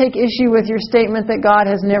might take issue with your statement that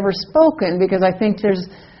God has never spoken, because I think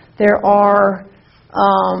there are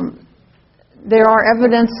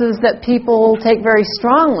evidences that people take very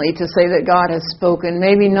strongly to say that God has spoken.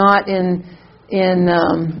 Maybe not in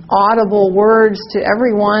audible words to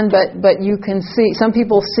everyone, but you can see, some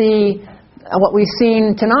people see what we've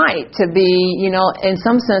seen tonight to be, in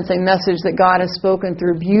some sense a message that God has spoken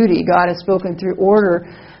through beauty, God has spoken through order,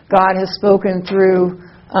 God has spoken through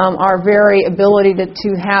our very ability to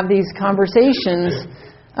have these conversations.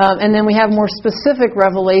 And then we have more specific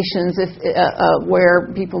revelations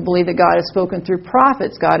where people believe that God has spoken through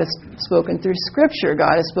prophets, God has spoken through Scripture,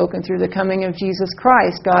 God has spoken through the coming of Jesus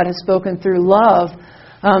Christ, God has spoken through love.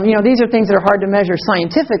 These are things that are hard to measure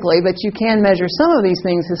scientifically, but you can measure some of these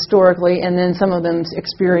things historically and then some of them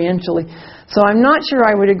experientially. So I'm not sure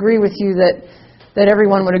I would agree with you that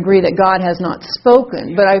everyone would agree that God has not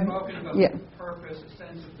spoken. But Purpose, a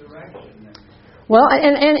sense of direction. Well,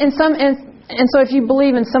 and so if you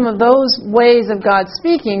believe in some of those ways of God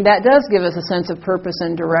speaking, that does give us a sense of purpose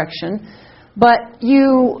and direction. But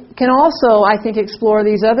you can also, I think, explore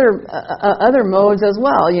these other modes as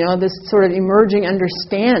well. This sort of emerging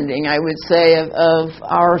understanding, I would say, of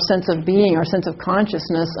our sense of being, our sense of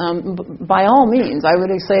consciousness. By all means, I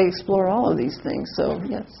would say explore all of these things. So,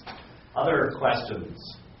 yes. Other questions?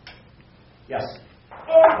 Yes.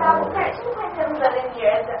 Is 13.7 billion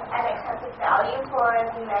years an accepted value for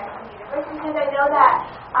the American universe? Because I know that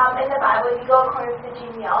in the Bible, if you go according to the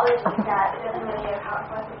genealogy, that it doesn't really account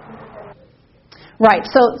for 13.7. Right.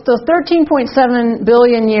 So 13.7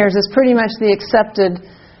 billion years is pretty much the accepted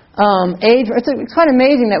age. It's quite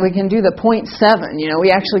amazing that we can do the 0.7.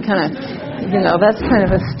 We actually kind of, that's kind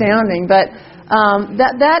of astounding. But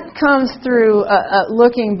that comes through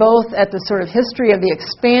looking both at the sort of history of the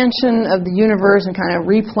expansion of the universe and kind of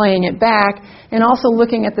replaying it back, and also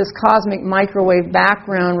looking at this cosmic microwave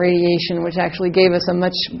background radiation, which actually gave us a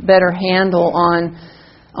much better handle on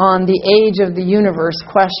the age of the universe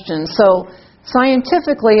question. So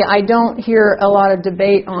scientifically, I don't hear a lot of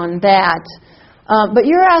debate on that. But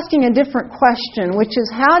you're asking a different question, which is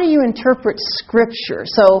how do you interpret Scripture?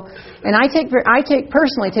 So, and I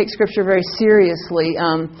personally take Scripture very seriously.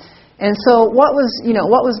 And so, what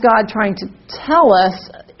was God trying to tell us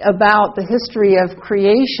about the history of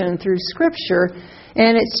creation through Scripture?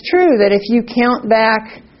 And it's true that if you count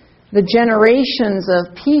back the generations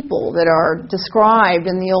of people that are described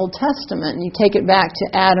in the Old Testament, and you take it back to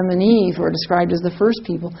Adam and Eve, who are described as the first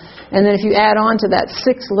people, and then if you add on to that 6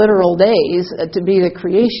 literal days to be the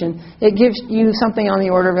creation, it gives you something on the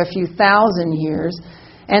order of a few thousand years.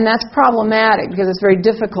 And that's problematic because it's very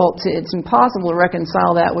difficult it's impossible to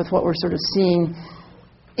reconcile that with what we're sort of seeing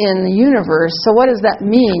in the universe. So what does that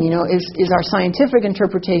mean? Is our scientific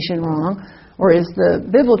interpretation wrong, or is the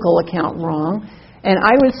biblical account wrong? And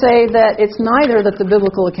I would say that it's neither that the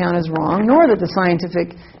biblical account is wrong, nor that the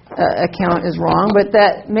scientific account is wrong, but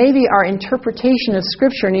that maybe our interpretation of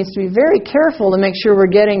Scripture needs to be very careful to make sure we're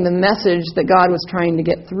getting the message that God was trying to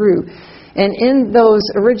get through. And in those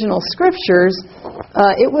original Scriptures,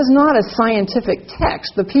 it was not a scientific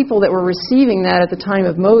text. The people that were receiving that at the time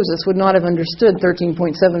of Moses would not have understood 13.7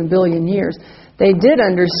 billion years. They did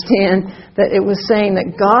understand that it was saying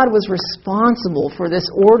that God was responsible for this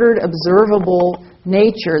ordered, observable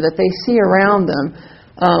nature that they see around them.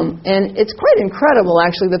 And it's quite incredible,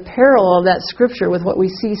 actually, the parallel of that Scripture with what we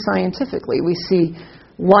see scientifically. We see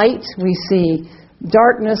light, we see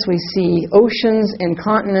darkness, we see oceans and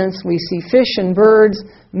continents, we see fish and birds,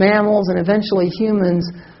 mammals, and eventually humans.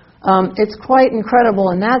 It's quite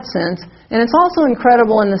incredible in that sense. And it's also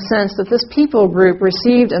incredible in the sense that this people group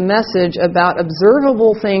received a message about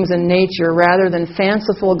observable things in nature rather than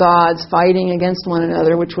fanciful gods fighting against one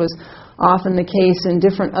another, which was often the case in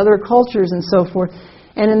different other cultures and so forth.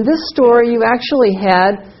 And in this story, you actually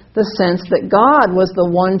had the sense that God was the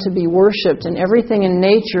one to be worshipped, and everything in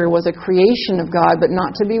nature was a creation of God, but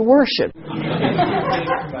not to be worshipped.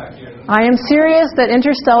 I am serious that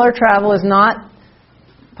interstellar travel is not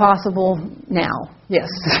possible now. Yes.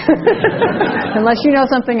 Unless you know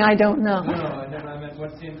something I don't know. No, I meant,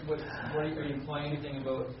 are you implying anything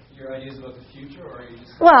about your ideas about the future, or are you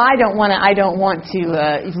just... Well, I don't want to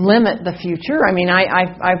limit the future. I mean,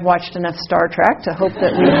 I've watched enough Star Trek to hope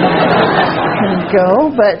that we can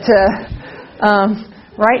go, but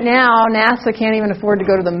right now NASA can't even afford to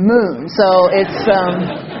go to the moon, so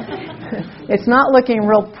it's not looking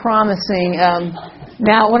real promising.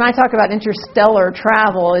 Now, when I talk about interstellar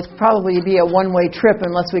travel, it's probably be a one-way trip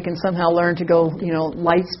unless we can somehow learn to go,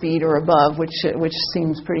 light speed or above, which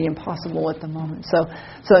seems pretty impossible at the moment. So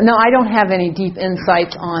no, I don't have any deep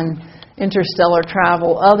insights on interstellar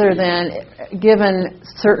travel other than, given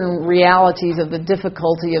certain realities of the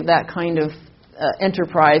difficulty of that kind of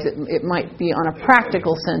enterprise, it might be, on a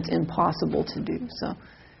practical sense, impossible to do. So,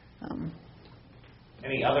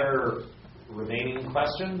 any other remaining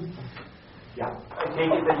questions? Yeah. I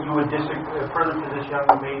take it that you would disagree, further to this young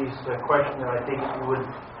lady's question, that I think you would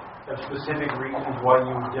have specific reasons why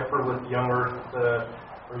you would differ with young Earth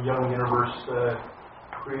or young universe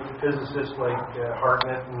physicists like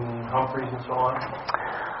Hartnett and Humphreys and so on.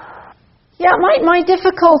 Yeah, my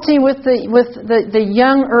difficulty with the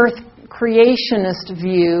young Earth creationist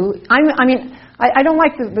view, I don't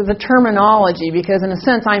like the terminology, because in a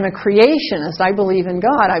sense I'm a creationist. I believe in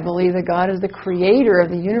God. I believe that God is the creator of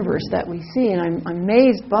the universe that we see, and I'm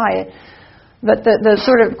amazed by it. But the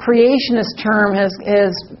sort of creationist term as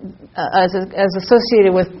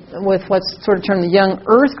associated with what's sort of termed the young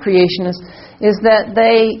Earth creationist is that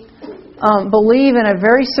they believe in a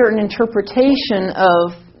very certain interpretation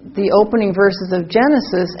of the opening verses of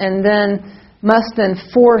Genesis, and must then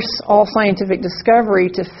force all scientific discovery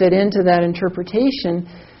to fit into that interpretation.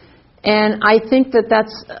 And I think that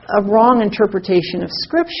that's a wrong interpretation of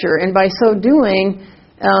Scripture. And by so doing,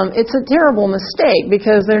 it's a terrible mistake,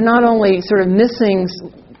 because they're not only sort of missing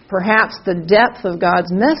perhaps the depth of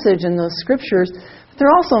God's message in those Scriptures, but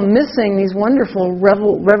they're also missing these wonderful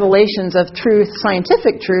revelations of truth,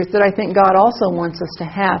 scientific truth, that I think God also wants us to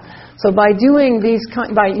have. So by doing these,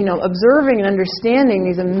 observing and understanding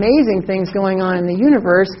these amazing things going on in the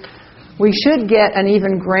universe, we should get an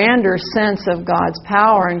even grander sense of God's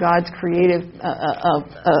power and God's creative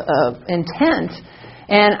intent.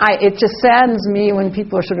 And it just saddens me when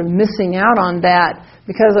people are sort of missing out on that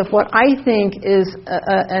because of what I think is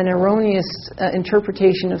an erroneous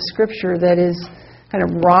interpretation of Scripture that is kind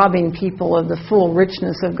of robbing people of the full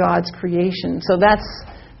richness of God's creation. So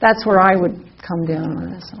that's where I would come down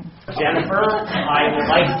on this. Jennifer, I would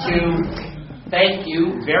like to thank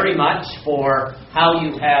you very much for how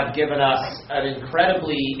you have given us an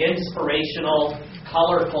incredibly inspirational,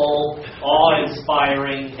 colorful,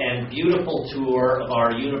 awe-inspiring, and beautiful tour of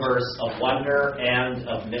our universe of wonder and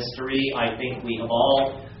of mystery. I think we have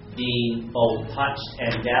all been both touched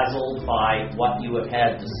and dazzled by what you have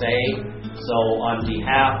had to say. So on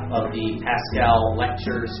behalf of the Pascal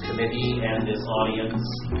Lectures Committee and this audience,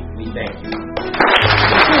 we thank you.